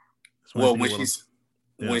 Well,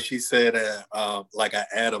 when she said, like I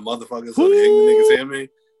add a motherfucker so the ignorant niggas hear me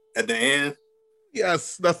at the end.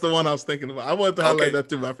 Yes, that's the one I was thinking about. I wanted to highlight that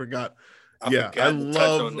too, but I forgot. I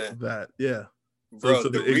love that. Yeah. Bro, so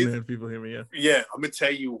the ignorant people hear me. Yeah, I'm going to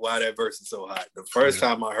tell you why that verse is so hot. The first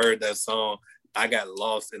time I heard that song, I got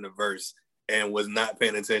lost in the verse and was not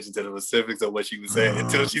paying attention to the specifics of what she was saying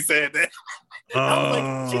until she said that. I was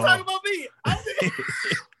like, she's talking about me.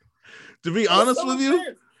 To be honest with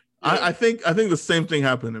you, I think the same thing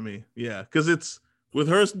happened to me. Yeah, because it's with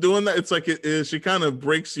her doing that, it's like she kind of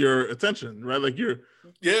breaks your attention, right? Like you're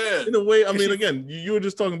in a way. I mean, again, you were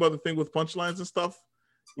just talking about the thing with punchlines and stuff.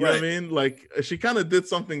 You know what I mean? Like she kind of did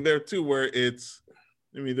something there too, where it's,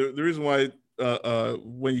 I mean, the reason why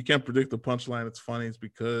when you can't predict the punchline, it's funny is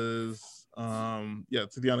because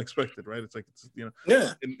it's the unexpected, right? It's like, it's, you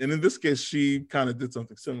know, and in this case, she kind of did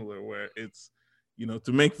something similar where it's, you know,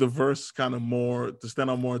 to make the verse kind of more, to stand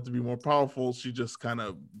out more, to be more powerful, she just kind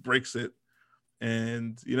of breaks it.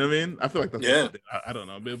 And you know what I mean? I feel like that's what I don't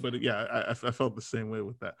know, but yeah, I felt the same way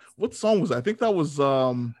with that. What song was that? I think that was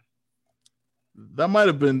that might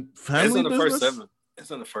have been Family Business. First 7. It's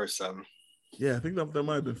in the first 7. Yeah, I think that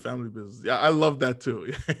might have been Family Business. Yeah, I love that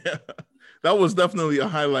too. That was definitely a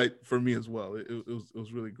highlight for me as well. It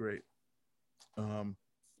was really great. And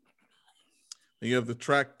you have the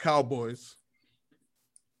track Cowboys.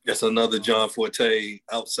 That's another John Forte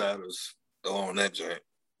Outsiders on that joint.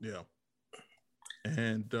 Yeah.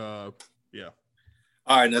 And yeah.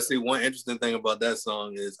 All right, now see, one interesting thing about that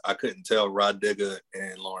song is I couldn't tell Rod Digger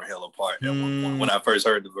and Lauryn Hill apart at one point when I first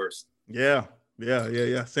heard the verse. Yeah.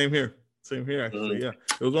 Same here, actually. Yeah,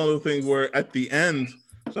 it was one of those things where at the end,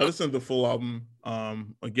 so I listened to the full album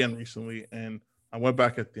again recently, and I went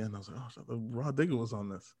back at the end. I was like, oh, Rod Digger was on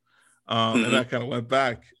this, and I kind of went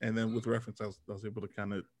back, and then with reference, I was able to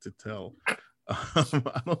kind of to tell.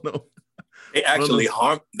 I don't know. They actually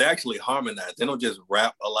harmonize. They don't just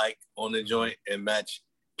rap alike on the joint and match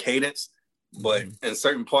cadence, but in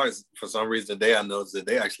certain parts, for some reason, I noticed that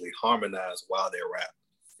they actually harmonize while they rap.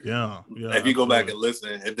 Yeah. If you go back and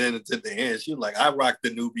listen, and then to the end, she was like, "I rock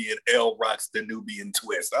the Nubian, L rocks the Nubian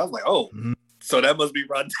twist." I was like, "Oh, so that must be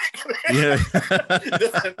Rod Digger." Yeah,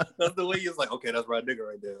 that's the way he was like, "Okay, that's Rod Digger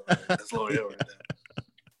right there. Right, that's Lauryn Hill right there."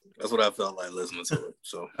 That's what I felt like listening to it.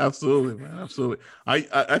 So absolutely, man, absolutely.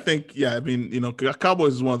 I think, yeah, I mean, you know,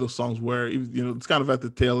 Cowboys is one of those songs where, you know, it's kind of at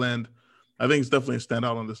the tail end. I think it's definitely a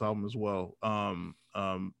standout on this album as well. I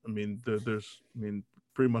mean,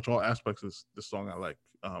 pretty much all aspects of this song I like.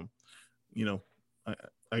 You know, I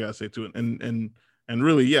gotta say too, and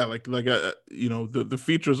really, yeah, like you know, the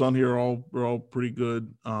features on here are all pretty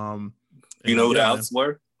good. You know who the outs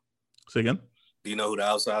were? Say again. Do you know who the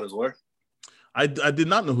outsiders were? I did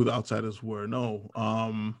not know who the outsiders were. No.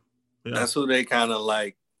 Yeah. That's who they kind of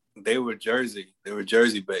like. They were Jersey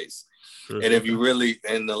based. Sure, and if you really,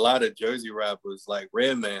 and a lot of Jersey rappers like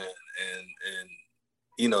Redman and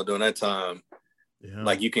you know, during that time,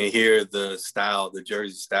 like you can hear the style, the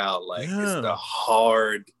Jersey style, like it's the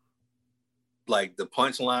hard, like the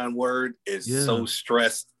punchline word is so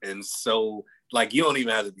stressed and so like you don't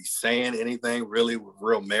even have to be saying anything really with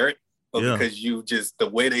real merit. But because you just, the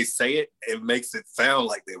way they say it, it makes it sound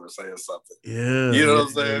like they were saying something. Yeah. You know what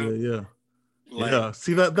I'm saying? Yeah. Like,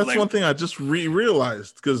 see, that's like, one thing I just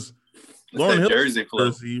realized, because Lauryn Hill Jersey flow.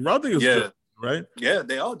 Jersey, Rod Digger's Jersey, right? Yeah,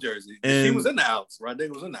 they all Jersey. And she was in the house. Rod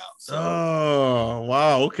Digger was in the house. So. Oh,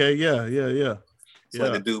 wow. Okay. Yeah. It's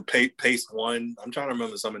like the dude, Pace One. I'm trying to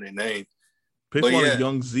remember some of their names. Pace One and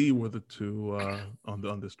Young Z were the two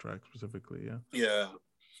on this track specifically. Yeah.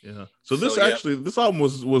 So this this album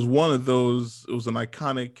was one of those. It was an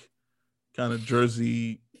iconic kind of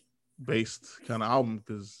Jersey based kind of album,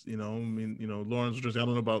 because, you know, I mean, you know, Lauren's Jersey. I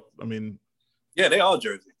don't know about. I mean, they all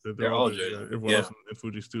Jersey. They're all Jersey. Everyone else in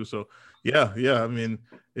Fugees too. So yeah. I mean,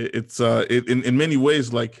 it's in many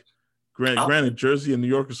ways, like granted, Jersey and New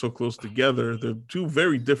York are so close together. They're two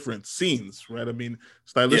very different scenes, right? I mean,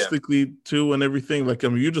 stylistically too, and everything. Like, I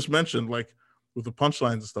mean, you just mentioned, like, with the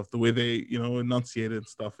punchlines and stuff, the way they, you know, enunciated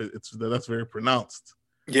stuff, that's very pronounced.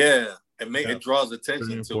 Yeah, it draws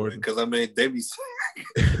attention to it, because I mean, they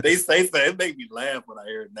say that, it make me laugh when I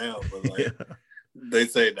hear it now, but like they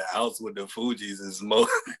say the house with the Fugees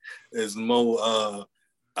is more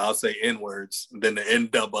I'll say N words than the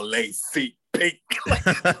NAACP.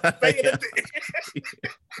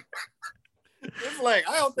 It's like,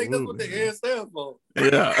 I don't think that's what the N stands for.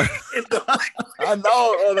 Yeah. I know.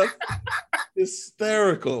 Oh, that's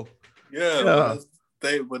hysterical. Yeah.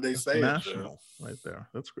 But they say national right there.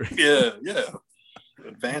 That's great. Yeah.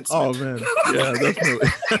 Advancement. Oh, man. Yeah, definitely.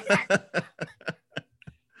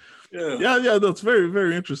 Yeah, that's very,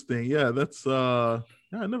 very interesting. Yeah, that's I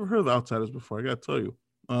never heard of the Outsiders before, I gotta tell you.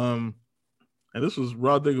 And this was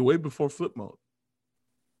Rod Digger way before Flip Mode.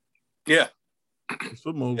 Yeah.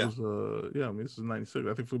 Flip Mode was I mean, this is 96.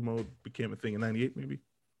 I think Flip Mode became a thing in 98, maybe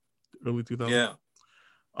early 2000.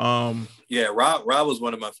 Rob was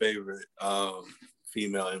one of my favorite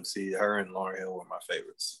female MC. Her and Lauryn Hill were my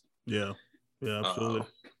favorites. Yeah, absolutely.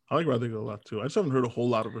 I like Rod Digger a lot too. I just haven't heard a whole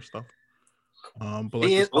lot of her stuff. But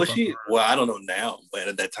like, I don't know now, but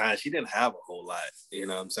at that time she didn't have a whole lot. You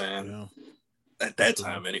know what I'm saying? Yeah. At that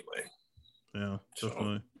time, anyway. Yeah,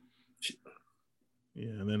 definitely. Yeah,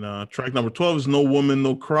 and then track number 12 is No Woman,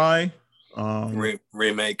 No Cry.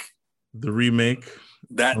 Remake. The remake.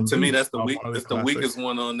 That to me, that's the classic. weakest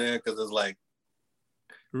one on there because it's like,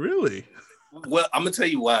 really? Well, I'm gonna tell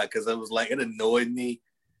you why, because it was like it annoyed me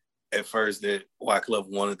at first that Wyclef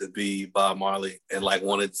wanted to be Bob Marley and like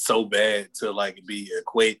wanted so bad to like be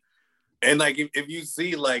equate. And like if you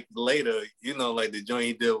see like later, you know, like the joint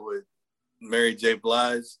he did with Mary J.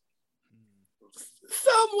 Blige,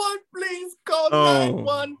 someone please call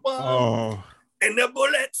 911. Oh. And the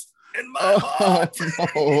bullets in my heart.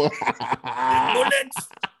 No. The bullets.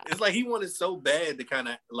 It's like he wanted so bad to kind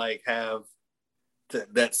of like have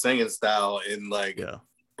that singing style and like, yeah.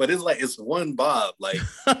 But it's like it's one Bob, like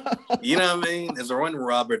you know what I mean? It's one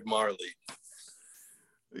Robert Marley.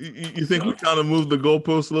 You think we kind of moved the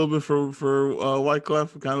goalpost a little bit for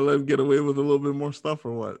Wyclef, kind of let him get away with a little bit more stuff,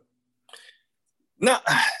 or what? No.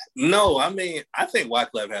 I mean, I think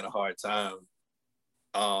Wyclef had a hard time,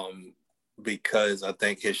 because I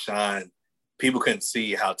think his shine, people couldn't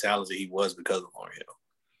see how talented he was because of Lauryn Hill.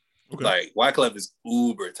 Okay. Like Wyclef is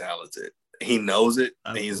uber talented. He knows it.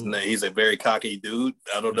 He's a very cocky dude.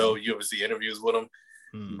 I don't know if you ever see interviews with him,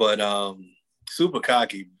 but super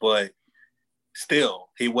cocky. But still,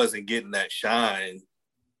 he wasn't getting that shine.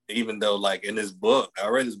 Even though, like in his book, I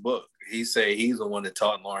read his book. He said he's the one that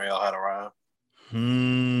taught Lauryn Hill how to rhyme.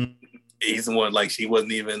 He's the one. Like she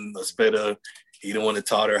wasn't even a spitter. He the one that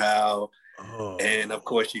taught her how. Oh. And of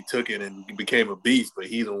course, she took it and became a beast. But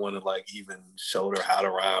he's the one that like even showed her how to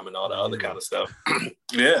rhyme and all the other kind of stuff.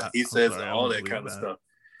 Yeah, he says all that kind of stuff.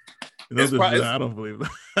 You know, I don't believe that.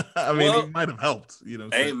 I mean, it might have helped. You know,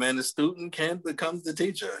 hey man, the student can become the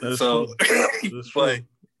teacher. So,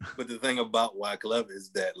 but the thing about Wyclef is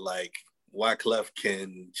that like Wyclef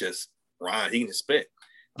can just rhyme. He can just spit.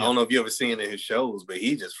 Yeah. I don't know if you ever seen it in his shows, but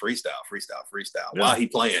he just freestyle. Yeah. While he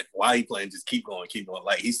playing, just keep going.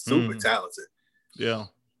 Like he's super talented. Yeah.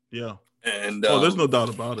 And there's no doubt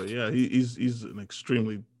about it. Yeah, he's an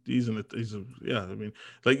extremely I mean,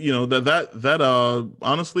 like you know that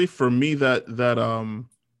honestly for me that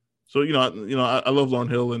so you know I love Lauryn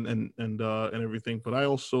Hill and everything, but I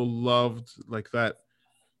also loved like that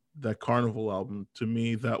Carnival album. To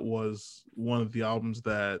me, that was one of the albums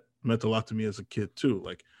that meant a lot to me as a kid too.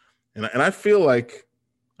 Like, and I feel like,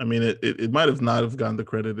 I mean, it might have not have gotten the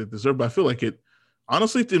credit it deserved, but I feel like it,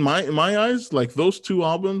 honestly, in my eyes, like those two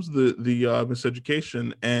albums, the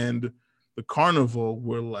Miseducation and the Carnival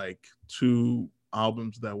were like two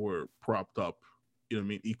albums that were propped up, you know what I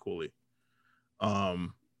mean, equally.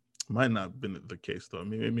 Might not have been the case though. I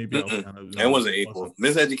mean, maybe I was kind of. It wasn't equal.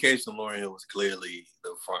 Miseducation, Lauryn Hill was clearly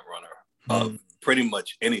the front runner of pretty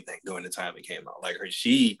much anything during the time it came out. Like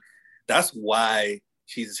that's why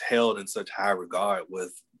she's held in such high regard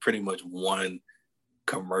with pretty much one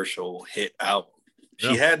commercial hit album.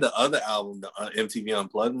 She had the other album, the MTV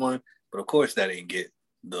Unplugged one, but of course that didn't get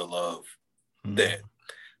the love that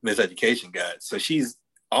Miseducation got. So she's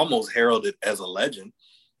almost heralded as a legend.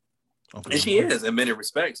 Okay. And she is in many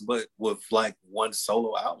respects, but with like one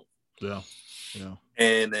solo album. Yeah.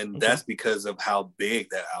 And that's because of how big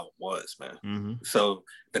that album was, man. Mm-hmm. So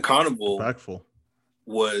the Carnival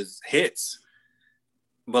was hits,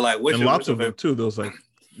 but like lots of them too. Those like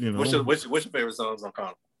you know. What's your favorite songs on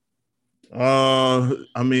Carnival?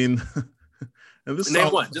 I mean, and this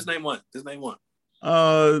name one. Just name one.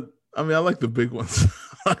 I mean, I like the big ones.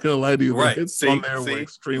 I'm not gonna lie to you. Right. The hits on there were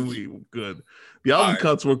extremely good. The album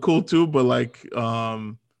cuts were cool too, but like,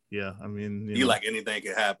 yeah, I mean, you like anything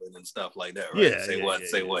can happen and stuff like that, right? Yeah.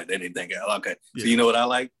 Say what, anything can. Okay. Yeah. So you know what I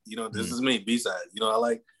like? You know, this is me, B-side. You know what I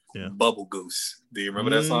like? Yeah. Bubble Goose. Do you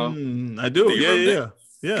remember that song? I do.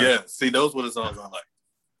 Yeah. See, those were the songs I like.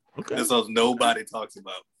 Okay. The songs nobody talks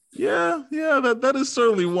about. Yeah, that is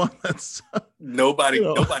certainly one that's nobody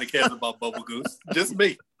cares about Bubble Goose. Just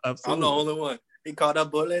me. Absolutely. I'm the only one. He caught a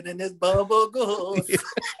bullet in his bubble goose. Yeah.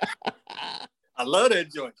 I love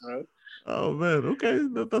that joint, bro. Oh man, okay,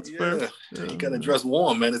 that's fair. Yeah. You gotta dress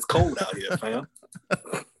warm, man. It's cold out here, fam.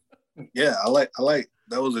 Yeah, I like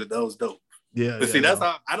that was dope. Yeah, but see, that's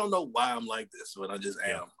how I don't know why I'm like this, but I just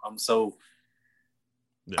am. I'm so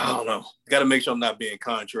I don't know. Got to make sure I'm not being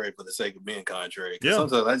contrary for the sake of being contrary. Yeah.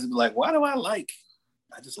 Sometimes I just be like, why do I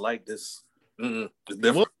just like this? It's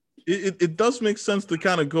different. Well, it does make sense to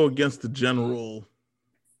kind of go against the general,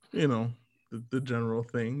 you know, the general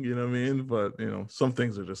thing, you know what I mean? But, you know, some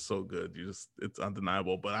things are just so good. It's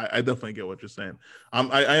undeniable. But I definitely get what you're saying.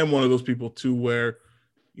 I am one of those people too where,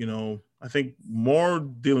 you know, I think more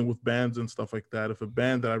dealing with bands and stuff like that. If a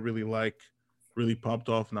band that I really like really popped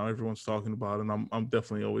off, now everyone's talking about it, and I'm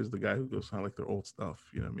definitely always the guy who goes, I like their old stuff,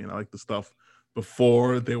 you know what I mean? I like the stuff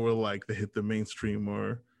before they were like they hit the mainstream,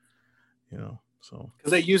 or you know, So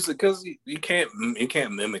because they use it because you can't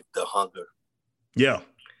mimic the hunger. Yeah,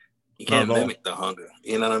 you can't mimic the hunger.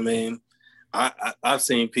 You know what I mean? I've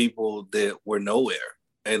seen people that were nowhere,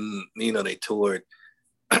 and they toured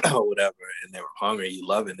or whatever, and they were hungry. You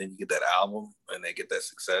love it, and then you get that album, and they get that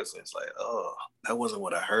success, and it's like, oh, that wasn't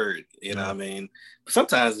what I heard. You know what I mean? But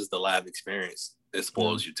sometimes it's the live experience that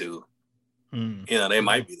spoils you too. They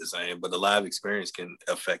might be the same, but the live experience can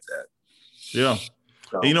affect that. Yeah.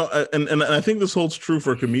 So. And I think this holds true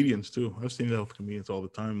for comedians too. I've seen that with comedians all the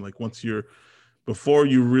time. Like before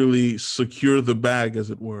you really secure the bag, as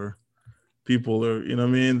it were, people are, you know what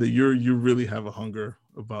I mean? That you really have a hunger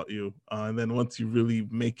about you. And then once you really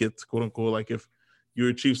make it, quote unquote, like if you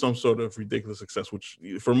achieve some sort of ridiculous success, which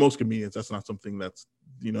for most comedians, that's not something that's,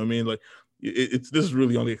 you know what I mean? Like this is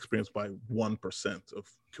really only experienced by 1% of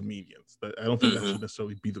comedians. I don't think that should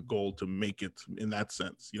necessarily be the goal to make it in that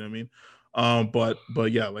sense. You know what I mean?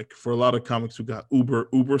 But yeah, like for a lot of comics who got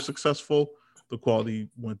uber successful, the quality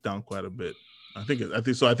went down quite a bit. I think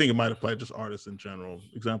it might apply to just artists in general.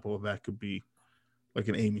 Example of that could be like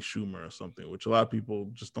an Amy Schumer or something, which a lot of people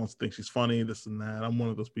just don't think she's funny, this and that. I'm one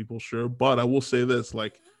of those people, sure. But I will say this,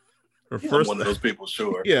 like her first... I'm one of those people,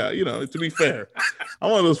 sure. Yeah, to be fair.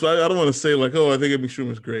 I'm one of those, I don't want to say like, oh, I think Amy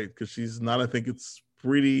Schumer's great, because she's not. I think it's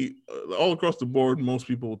pretty, all across the board, most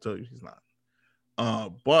people will tell you she's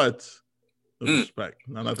not. But respect.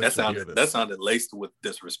 That sounded laced with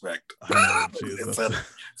disrespect. It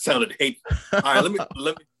sounded hateful. All right,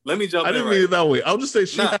 let me jump in. I didn't mean it that way. I'll just say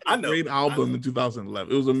she had a great album in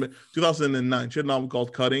 2011. It was 2009. She had an album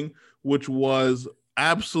called Cutting, which was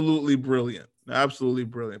absolutely brilliant. Absolutely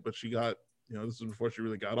brilliant. But she got, this is before she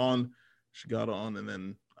really got on. She got on, and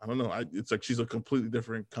then, I don't know. It's like she's a completely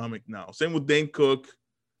different comic now. Same with Dane Cook.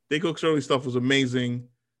 Dane Cook's early stuff was amazing,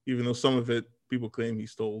 even though some of it, people claim he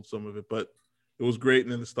stole some of it. But it was great,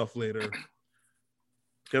 and then the stuff later.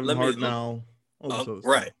 Kevin Hart now.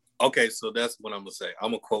 Right. Okay, so that's what I'm going to say.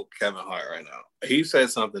 I'm going to quote Kevin Hart right now. He said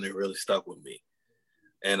something that really stuck with me,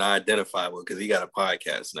 and I identify with because he got a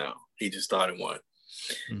podcast now. He just started one.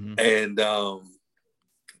 And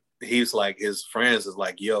he's like, his friends is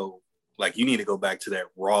like, yo, like, you need to go back to that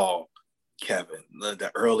raw Kevin,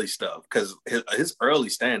 the early stuff, because his early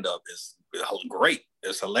stand-up is great.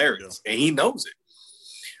 It's hilarious, and he knows it.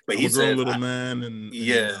 But he said, Little Man, and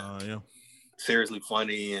seriously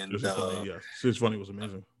funny, and seriously funny was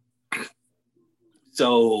amazing.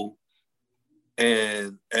 So,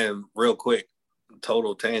 and real quick,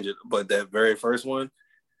 total tangent, but that very first one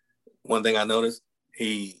thing I noticed,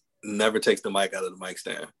 he never takes the mic out of the mic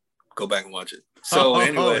stand. Go back and watch it. So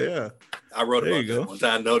anyway, I wrote about that one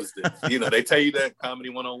time. I noticed it. They tell you that Comedy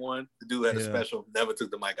 101, the dude had a special, never took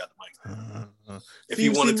the mic out of the mic stand. If he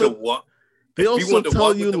wanted to walk. They also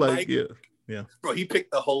tell you like, mic, bro, he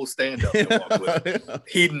picked the whole stand up and walked with it.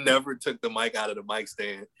 He never took the mic out of the mic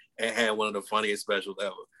stand and had one of the funniest specials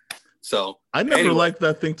ever. So I never liked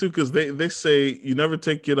that thing too, because they say you never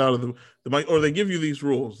take it out of the mic, or they give you these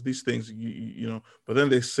rules, these things, but then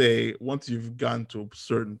they say once you've gotten to a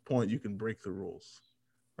certain point, you can break the rules,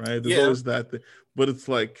 right? There's always that thing, but it's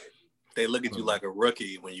like they look at you like a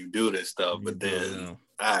rookie when you do this stuff, but then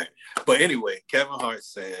all right. But anyway, Kevin Hart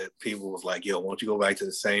said people was like, yo, won't you go back to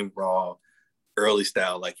the same raw early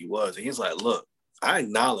style like you was? And he's like, look, I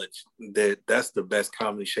acknowledge that that's the best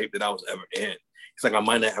comedy shape that I was ever in. He's like, I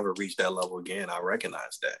might not ever reach that level again. I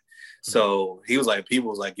recognize that. So he was like, people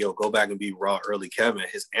was like, yo, go back and be raw early Kevin.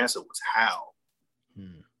 His answer was how?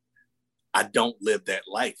 I don't live that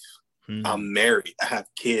life. I'm married. I have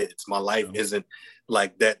kids. My life isn't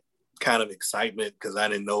like that kind of excitement because I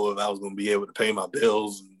didn't know if I was going to be able to pay my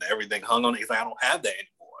bills and everything hung on it. He's like, I don't have that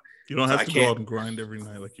anymore. You don't have to go out and grind every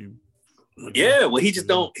night like you. Yeah, well, he just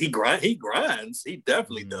don't. He grinds. He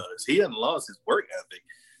definitely does. He hasn't lost his work ethic,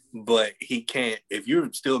 but he can't. If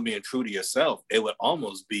you're still being true to yourself, it would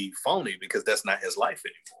almost be phony because that's not his life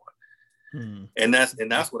anymore. And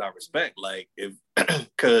that's what I respect. Like if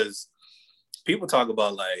because people talk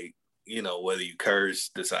about like, whether you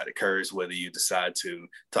decide to curse, whether you decide to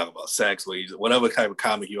talk about sex, whatever type of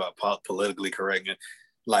comic you are politically correct,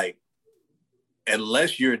 like,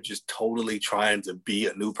 unless you're just totally trying to be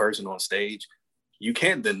a new person on stage, you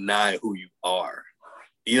can't deny who you are.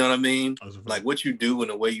 You know what I mean? Like what you do and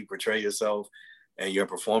the way you portray yourself and your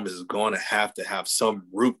performance is going to have some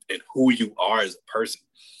root in who you are as a person.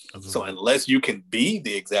 So unless you can be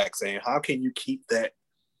the exact same, how can you keep that?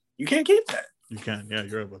 You can't keep that. You can't. Yeah,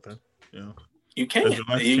 you're right about that. Yeah, you can't. As your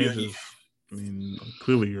life changes, I mean,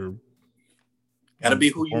 clearly you're gotta be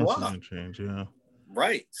who you are. Change, yeah.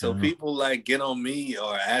 Right. So people like get on me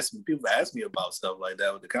or people ask me about stuff like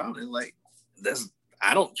that with the comedy. Like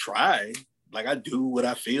I don't try. like I do what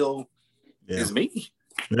I feel is me.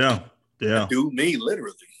 Yeah. I do me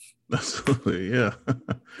literally. Absolutely, yeah.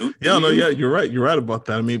 Yeah, you're right. You're right about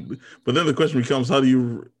that. I mean, but then the question becomes, how do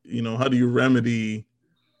you remedy,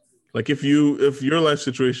 like if your life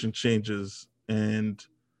situation changes and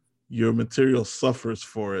your material suffers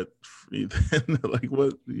for it, then like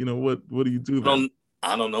what do you do then?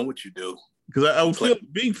 I don't know what you do. Because I would feel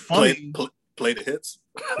being funny. Play the hits.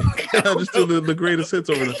 Just do the greatest hits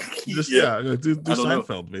over there. Just do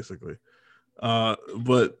Seinfeld basically.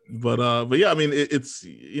 But yeah, I mean it's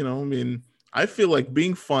I mean I feel like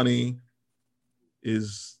being funny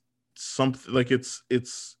is something like it's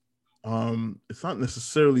not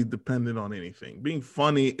necessarily dependent on anything. Being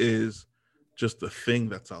funny is just a thing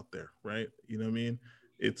that's out there, right? You know what I mean?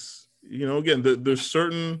 It's again, there's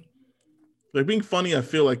certain, like being funny, I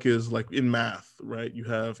feel like is like in math, right? You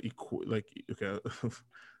have okay.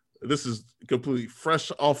 This is completely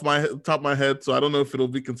fresh off my top of my head, so I don't know if it'll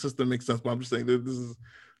be consistent, make sense, but I'm just saying that this is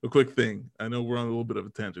a quick thing. I know we're on a little bit of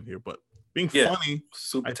a tangent here, but being funny,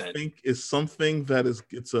 I think, is something that is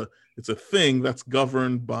it's a thing that's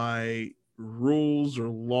governed by rules or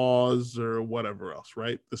laws or whatever else,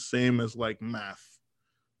 right? The same as like math.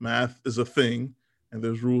 Math is a thing, and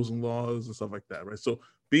there's rules and laws and stuff like that, right? So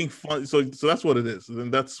being funny, so that's what it is, and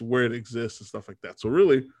then that's where it exists and stuff like that. So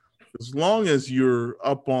really, as long as you're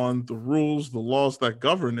up on the rules, the laws that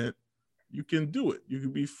govern it, you can do it. You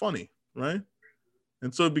can be funny, right?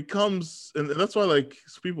 And so it becomes, and that's why like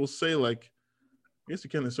people say like, I guess you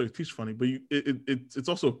can't necessarily teach funny, but it's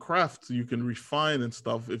also a craft you can refine and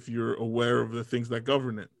stuff if you're aware of the things that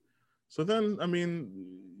govern it. So then, I mean,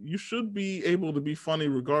 you should be able to be funny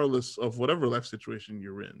regardless of whatever life situation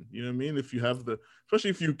you're in. You know what I mean? If you have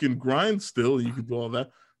especially if you can grind still, you can do all that.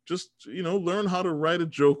 Just, learn how to write a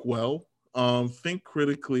joke well, think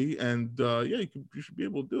critically, and you should be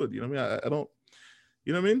able to do it. You know what I mean? I don't,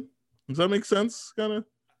 you know what I mean? Does that make sense? Kind of.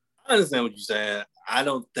 I understand what you're saying. I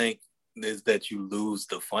don't think is that you lose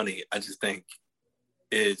the funny. I just think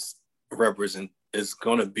it's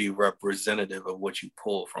going to be representative of what you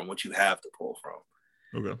pull from, what you have to pull from.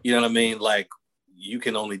 Okay. You know what I mean? Like you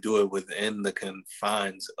can only do it within the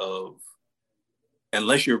confines of,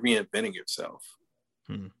 unless you're reinventing yourself.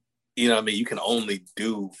 You know what I mean? You can only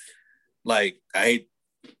do, like,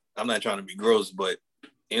 I'm not trying to be gross, but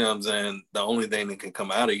you know what I'm saying? The only thing that can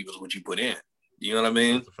come out of you is what you put in. You know what I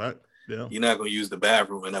mean? That's a fact. Yeah. You're not going to use the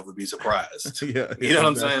bathroom and never be surprised. Yeah. You know what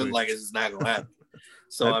I'm saying? Like, it's just not going to happen.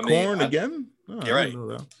 So, I mean. Corn again? Oh, you're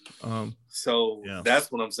right. So,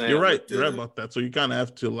 that's what I'm saying. You're right. You're right about that. So, you kind of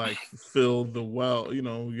have to, like, fill the well,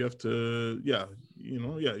 you have to, you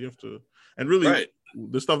have to. And really,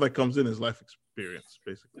 the stuff that comes in is life experience,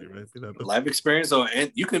 basically, right? Life experience, and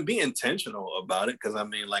you can be intentional about it, because I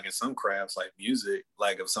mean, like in some crafts, like music,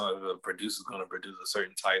 like if some of the producer's going to produce a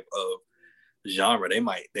certain type of genre,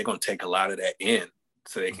 they're going to take a lot of that in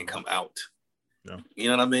so they can come out. Yeah. You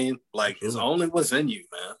know what I mean? Like it's only what's in you,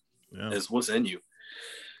 man. Yeah. It's what's in you.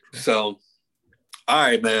 So, all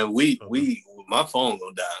right, man. My phone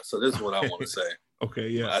gonna die. So this is what I want to say. Okay,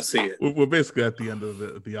 yeah, I see it. We're basically at the end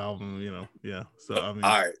of the album, Yeah. So I mean,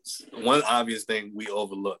 all right. One obvious thing we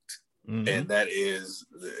overlooked, and that is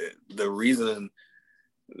the reason.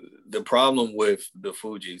 The problem with the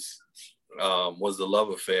Fugees was the love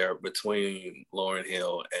affair between Lauryn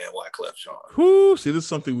Hill and Wyclef Jean. See, this is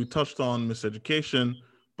something we touched on, Miseducation,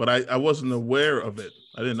 but I wasn't aware of it.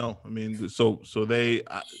 I didn't know. I mean, so they.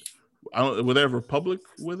 I don't. Were they ever public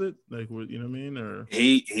with it? Like, you know what I mean? Or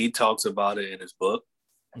he talks about it in his book.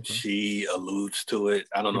 Okay. She alludes to it.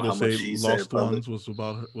 I don't know how much he said. Lost Ones was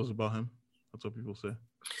about him. That's what people say.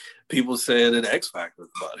 People said that X Factor was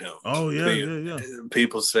about him. Oh yeah.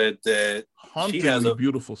 People said that she has a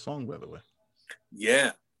beautiful song, by the way.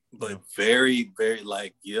 Yeah, but very, very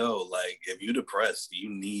like if you're depressed, you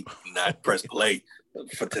need not press play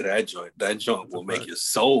to that joint. That joint will make your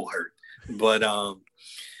soul hurt. But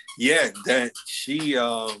that she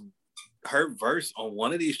her verse on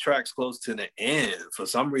one of these tracks close to the end, for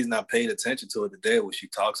some reason I paid attention to it today, where she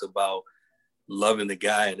talks about loving the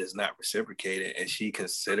guy and it's not reciprocated, and she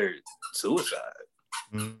considered suicide.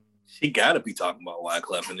 She got to be talking about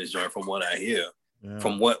Wyclef in this joint, from what I hear,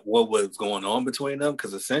 from what was going on between them,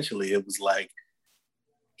 because essentially it was like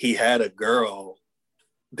he had a girl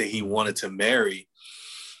that he wanted to marry,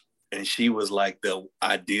 and she was like the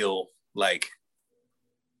ideal, like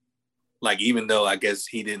even though I guess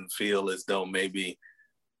he didn't feel as though maybe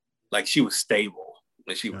like she was stable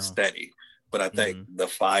and she was steady, but I think the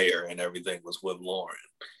fire and everything was with Lauryn.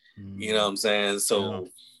 You know what I'm saying? So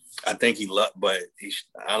I think but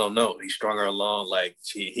I don't know. He strung her along, like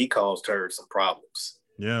he caused her some problems.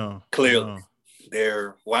 Clearly,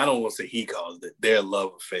 their I don't want to say he caused it. Their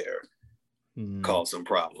love affair caused some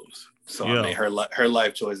problems. So I mean, her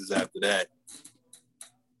life choices after that.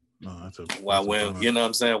 No, that's why when you know what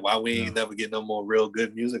I'm saying? Why we ain't never get no more real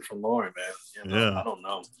good music from Lauren, man? You know, I don't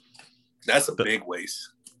know. That's a big waste.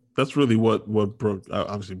 That's really what broke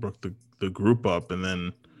the group up, and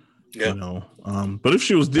then you know. But if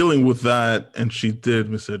she was dealing with that and she did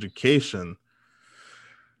Miseducation,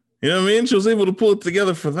 you know what I mean? She was able to pull it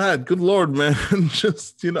together for that. Good Lord, man.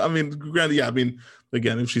 Just, you know, I mean, granted, I mean,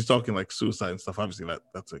 again, if she's talking like suicide and stuff, obviously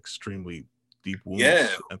that's extremely deep wounds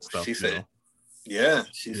and stuff. She said,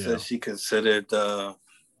 she said she considered,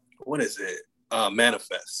 what is it?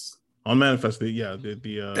 Manifest. On Manifest,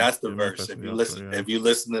 that's the verse. If you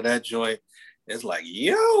listen to that joint, it's like,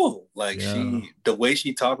 yo, like the way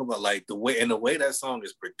she talk about, like the way that song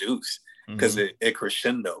is produced, because it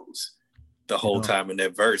crescendos the whole time in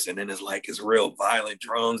that verse, and then it's real violent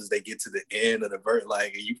drums as they get to the end of the verse,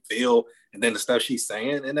 like, and you feel, and then the stuff she's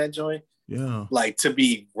saying in that joint, like to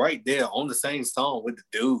be right there on the same song with the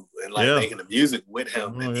dude and like making the music with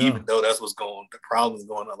him, and even though that's what's the problem's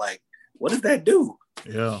going on, like, what does that do?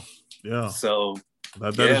 So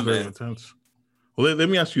that is very intense. Well, let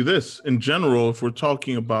me ask you this: in general, if we're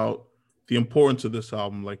talking about the importance of this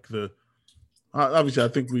album, like obviously, I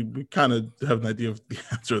think we kind of have an idea of the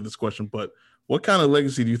answer to this question, but what kind of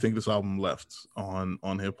legacy do you think this album left on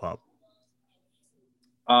hip hop?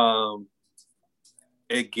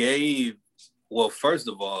 It gave, well, first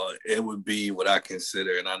of all, it would be what I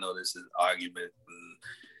consider, and I know this is argument, and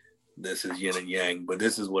this is yin and yang, but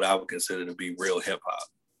this is what I would consider to be real hip hop.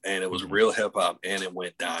 And it was real hip hop, and it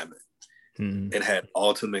went diamond. It had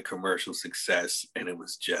ultimate commercial success, and it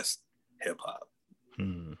was just hip hop.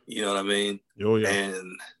 You know what I mean?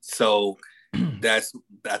 And so I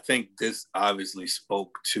think this obviously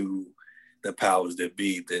spoke to the powers that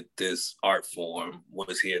be, that this art form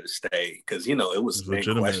was here to stay, because it was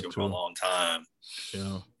in question for a long time.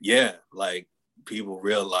 Like people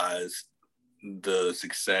realized the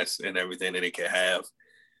success and everything that it could have.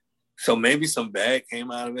 So maybe some bad came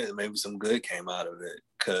out of it, and maybe some good came out of it,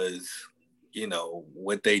 because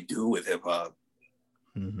what they do with hip hop.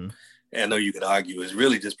 And I know you could argue is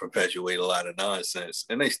really just perpetuate a lot of nonsense,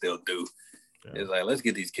 and they still do. It's like, let's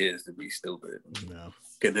get these kids to be stupid.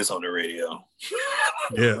 Get this on the radio.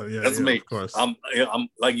 That's me. Of course. I'm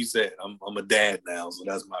like you said, I'm a dad now, so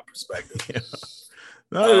that's my perspective.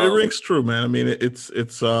 No, it rings true, man. I mean, it's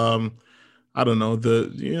I don't know,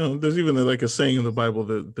 there's even like a saying in the Bible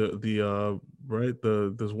that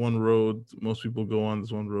there's one road most people go on,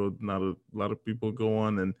 there's one road not a lot of people go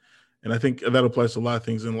on, and I think that applies to a lot of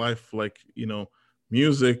things in life, like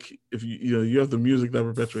music. If you have the music that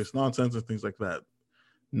perpetuates nonsense and things like that,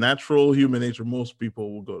 natural human nature, most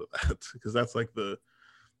people will go to that, because that's like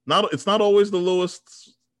it's not always the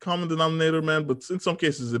lowest common denominator, man, but in some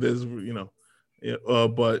cases it is,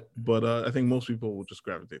 but I think most people will just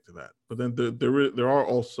gravitate to that. But then there are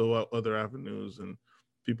also other avenues and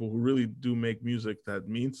people who really do make music that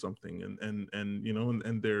means something, and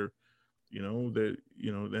they're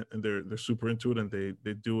super into it, and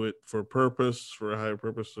they do it for a purpose, for a higher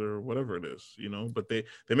purpose, or whatever it is, but they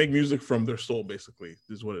make music from their soul, basically,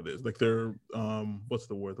 is what it is. Like they're what's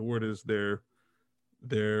the word? The word is they're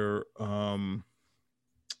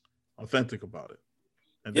authentic about it.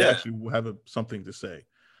 And they actually have something to say.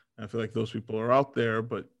 And I feel like those people are out there,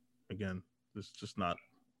 but again, it's just not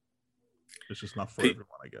for everyone,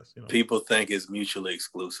 I guess. People think it's mutually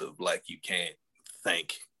exclusive, like you can't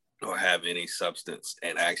think or have any substance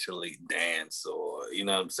and actually dance, or what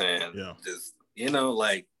I'm saying? Just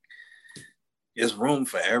like, there's room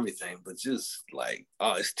for everything, but just like,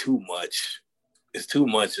 it's too much. It's too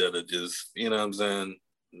much of the just, what I'm saying?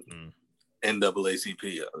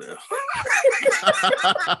 NAACP out there.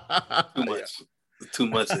 Too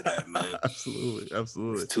much of that, man. Absolutely.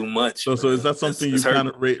 It's too much. So is that something you kind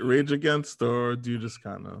of rage against, or do you just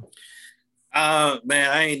kind of? Man,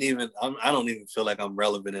 I don't even feel like I'm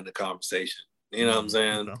relevant in the conversation. You know what I'm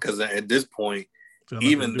saying? Because at this point,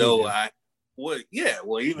 even though I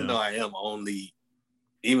am only,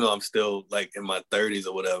 even though I'm still like in my 30s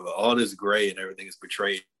or whatever, all this gray and everything is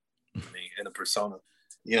portrayed me in a persona.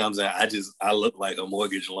 You know what I'm saying? I look like a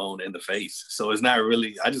mortgage loan in the face. So it's not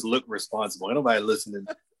really, I just look responsible. Ain't nobody listening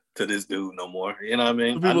to this dude no more. You know what I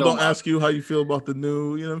mean? People don't ask you how you feel about the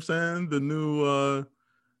new, you know what I'm saying? The new, you know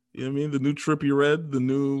what I mean? The new Trippie Redd, the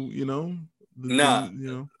new,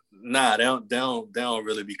 Nah, they don't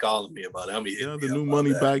really be calling me about it. I mean, the new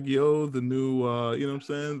Money Bag Yo, the new, you know what I'm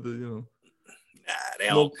saying? The, nah, they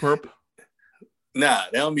don't. Perp. Nah,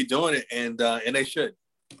 they don't be doing it, and they should.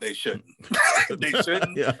 They shouldn't. They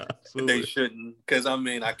shouldn't. Yeah, they shouldn't. Because I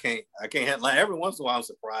mean, I can't like every once in a while I'm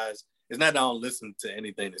surprised. It's not that I don't listen to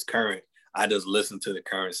anything that's current. I just listen to the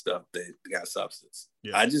current stuff that got substance.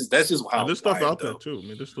 Yeah. That's just how there's stuff out there too. I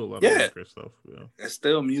mean, there's still a lot of great stuff. Yeah. It's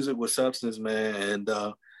still music with substance, man. And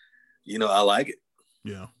I like it.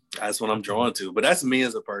 Yeah. That's what I'm drawn to. But that's me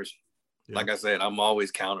as a person. Yeah. Like I said, I'm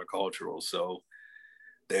always countercultural. So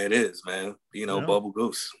there it is, man. Bubble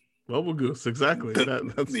Goose. Bubble Goose, exactly.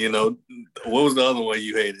 That's... what was the other one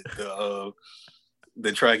you hated?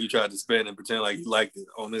 The track you tried to spin and pretend like you liked it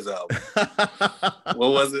on this album.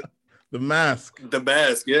 What was it? The Mask. The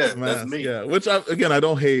Mask, yeah. That's me. Yeah, which I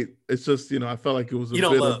don't hate. It's just, I felt like it was a bit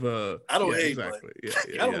of a... I don't hate exactly.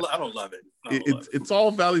 I don't love it. It's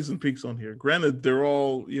all valleys and peaks on here. Granted, they're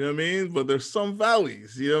all, you know what I mean? But there's some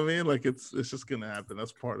valleys, you know what I mean? Like, it's just going to happen.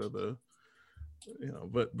 That's part of the...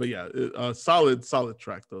 but yeah, solid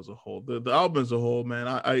track though as a whole. The album as a whole, man,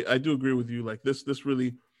 I do agree with you. Like this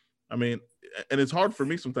really, I mean, and it's hard for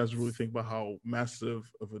me sometimes to really think about how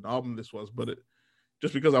massive of an album this was, but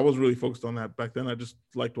just because I was really focused on that back then, I just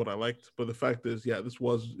liked what I liked. But the fact is, yeah, it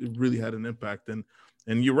really had an impact, and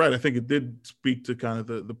you're right. I think it did speak to kind of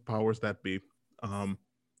the powers that be, and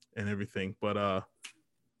everything. But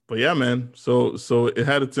yeah, man. So it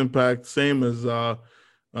had its impact, same as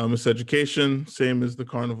Miseducation, same as the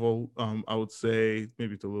Carnival. I would say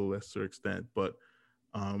maybe to a little lesser extent, but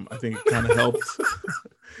I think it kind of helped.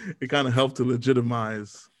 It kind of helped to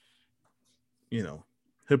legitimize,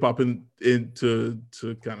 hip hop into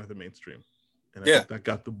kind of the mainstream, and I think that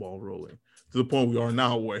got the ball rolling to the point we are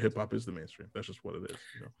now, where hip hop is the mainstream. That's just what it is.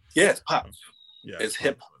 Yeah, it's pop. Yeah, it's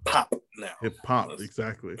hip hop now. Hip hop,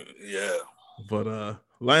 exactly. Yeah. But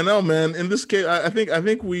Lionel, man, in this case, I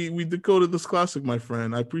think we decoded this classic, my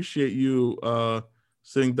friend. I appreciate you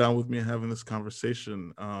sitting down with me and having this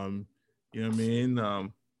conversation. You know what I mean?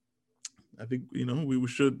 I think we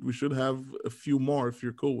should have a few more if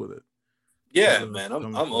you're cool with it. Yeah, man,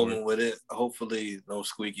 I'm open with it. Hopefully, no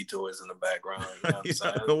squeaky toys in the background. You know what I'm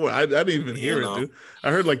saying? I didn't even hear it, dude.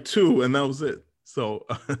 I heard like 2, and that was it. So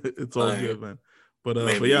it's all good, man. But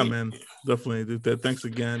yeah, man, definitely, dude. Thanks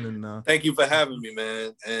again, and thank you for having me,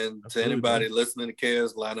 man. And to anybody listening to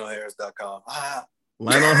cares, LionelHarris.com.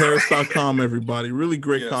 LionelHarris.com, everybody. Really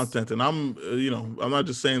great content. And I'm not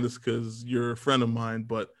just saying this because you're a friend of mine,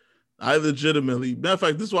 but I legitimately, matter of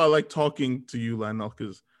fact, this is why I like talking to you, Lionel,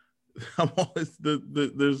 because I'm always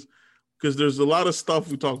there's a lot of stuff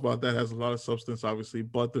we talk about that has a lot of substance, obviously,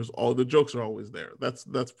 but there's all the jokes are always there.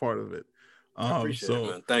 That's part of it. I appreciate it,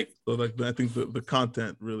 man. Thank you. So like, I think the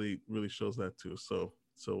content really shows that too. So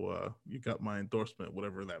you got my endorsement,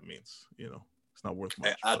 whatever that means. It's not worth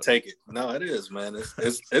much. I take it. No, it is, man. It's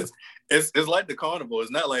like the Carnival.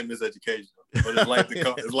 It's not like Miseducation, but it's like the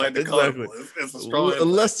exactly. Carnival. It's a strong, a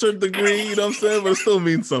lesser degree. You know what I'm saying? But it still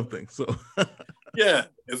means something. So yeah,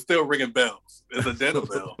 it's still ringing bells. It's a dinner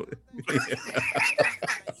bell.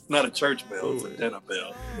 It's not a church bell. It's a dinner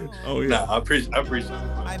bell. Oh yeah. Nah, I appreciate it.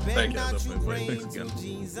 Thank you. Thanks again.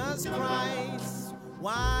 Jesus Christ,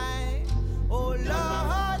 why? Oh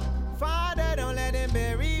Lord, Father, don't let him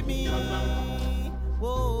bury me.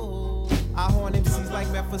 Whoa. I horn MCs like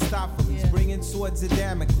Mephistopheles, bringing swords of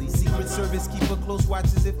Damocles. Secret Service keep a close watch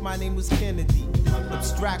as if my name was Kennedy.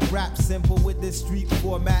 Abstract rap, simple with this street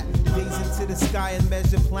format. Gaze into the sky and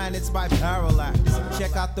measure planets by parallax.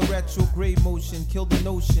 Check out the retrograde motion, kill the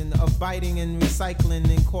notion of biting and recycling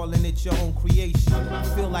and calling it your own creation.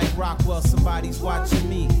 Feel like Rockwell, somebody's watching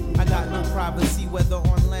me. I got no privacy, whether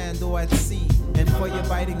on land or at sea. And for your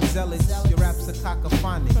biting zealots, your raps are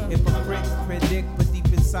cacophonic. Hypocrite, predict, but deep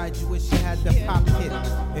inside you wish you had the pop hit.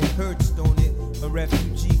 It hurts, don't it? A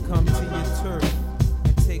refugee come to your turf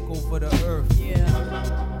and take over the earth. Yeah.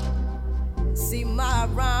 See, my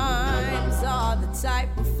rhymes are the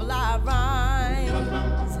type of fly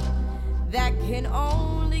rhymes that can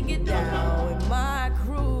only get down with my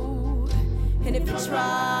crew. And if you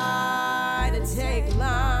try to take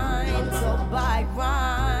lines or bite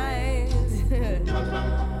rhymes,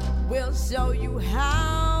 we'll show you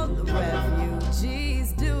how the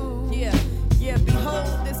refugees do. Yeah, behold,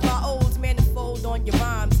 this my old manifold on your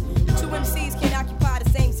rhymes. 2 MCs can't occupy the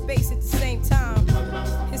same space at the same time.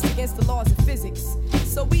 It's against the laws of physics.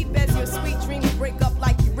 So we bet your sweet dreams break up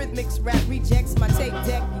like eurythmics. Rap rejects my tape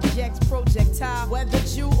deck, ejects projectile. Whether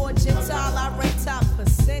Jew or Gentile, I rank top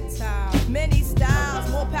percentile. Many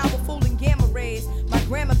styles, more powerful than gamma rays. My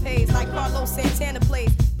grammar pays like Carlos Santana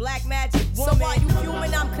plays Black Magic Woman. So while you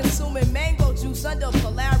fuming, I'm consuming mango juice under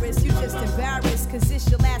Polaris. You just embarrassed, cause it's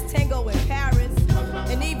your last tango in Paris.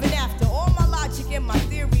 And even after all my logic and my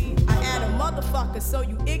theory, I add a motherfucker darker, so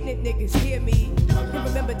you ignorant niggas hear me. And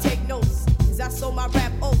remember, take notes, cause I sold my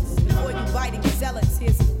rap oats. Before you biting zealots,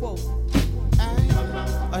 here's a quote.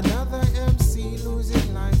 Another MC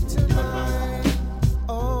losing life tonight.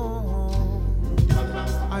 Oh,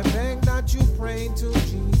 I beg that you pray to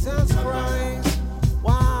Jesus Christ.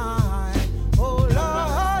 Why? Oh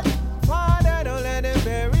Lord, Father, don't let it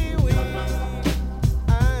bury we.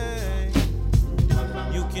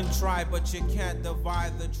 You can try, but you can't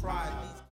divide the tribe.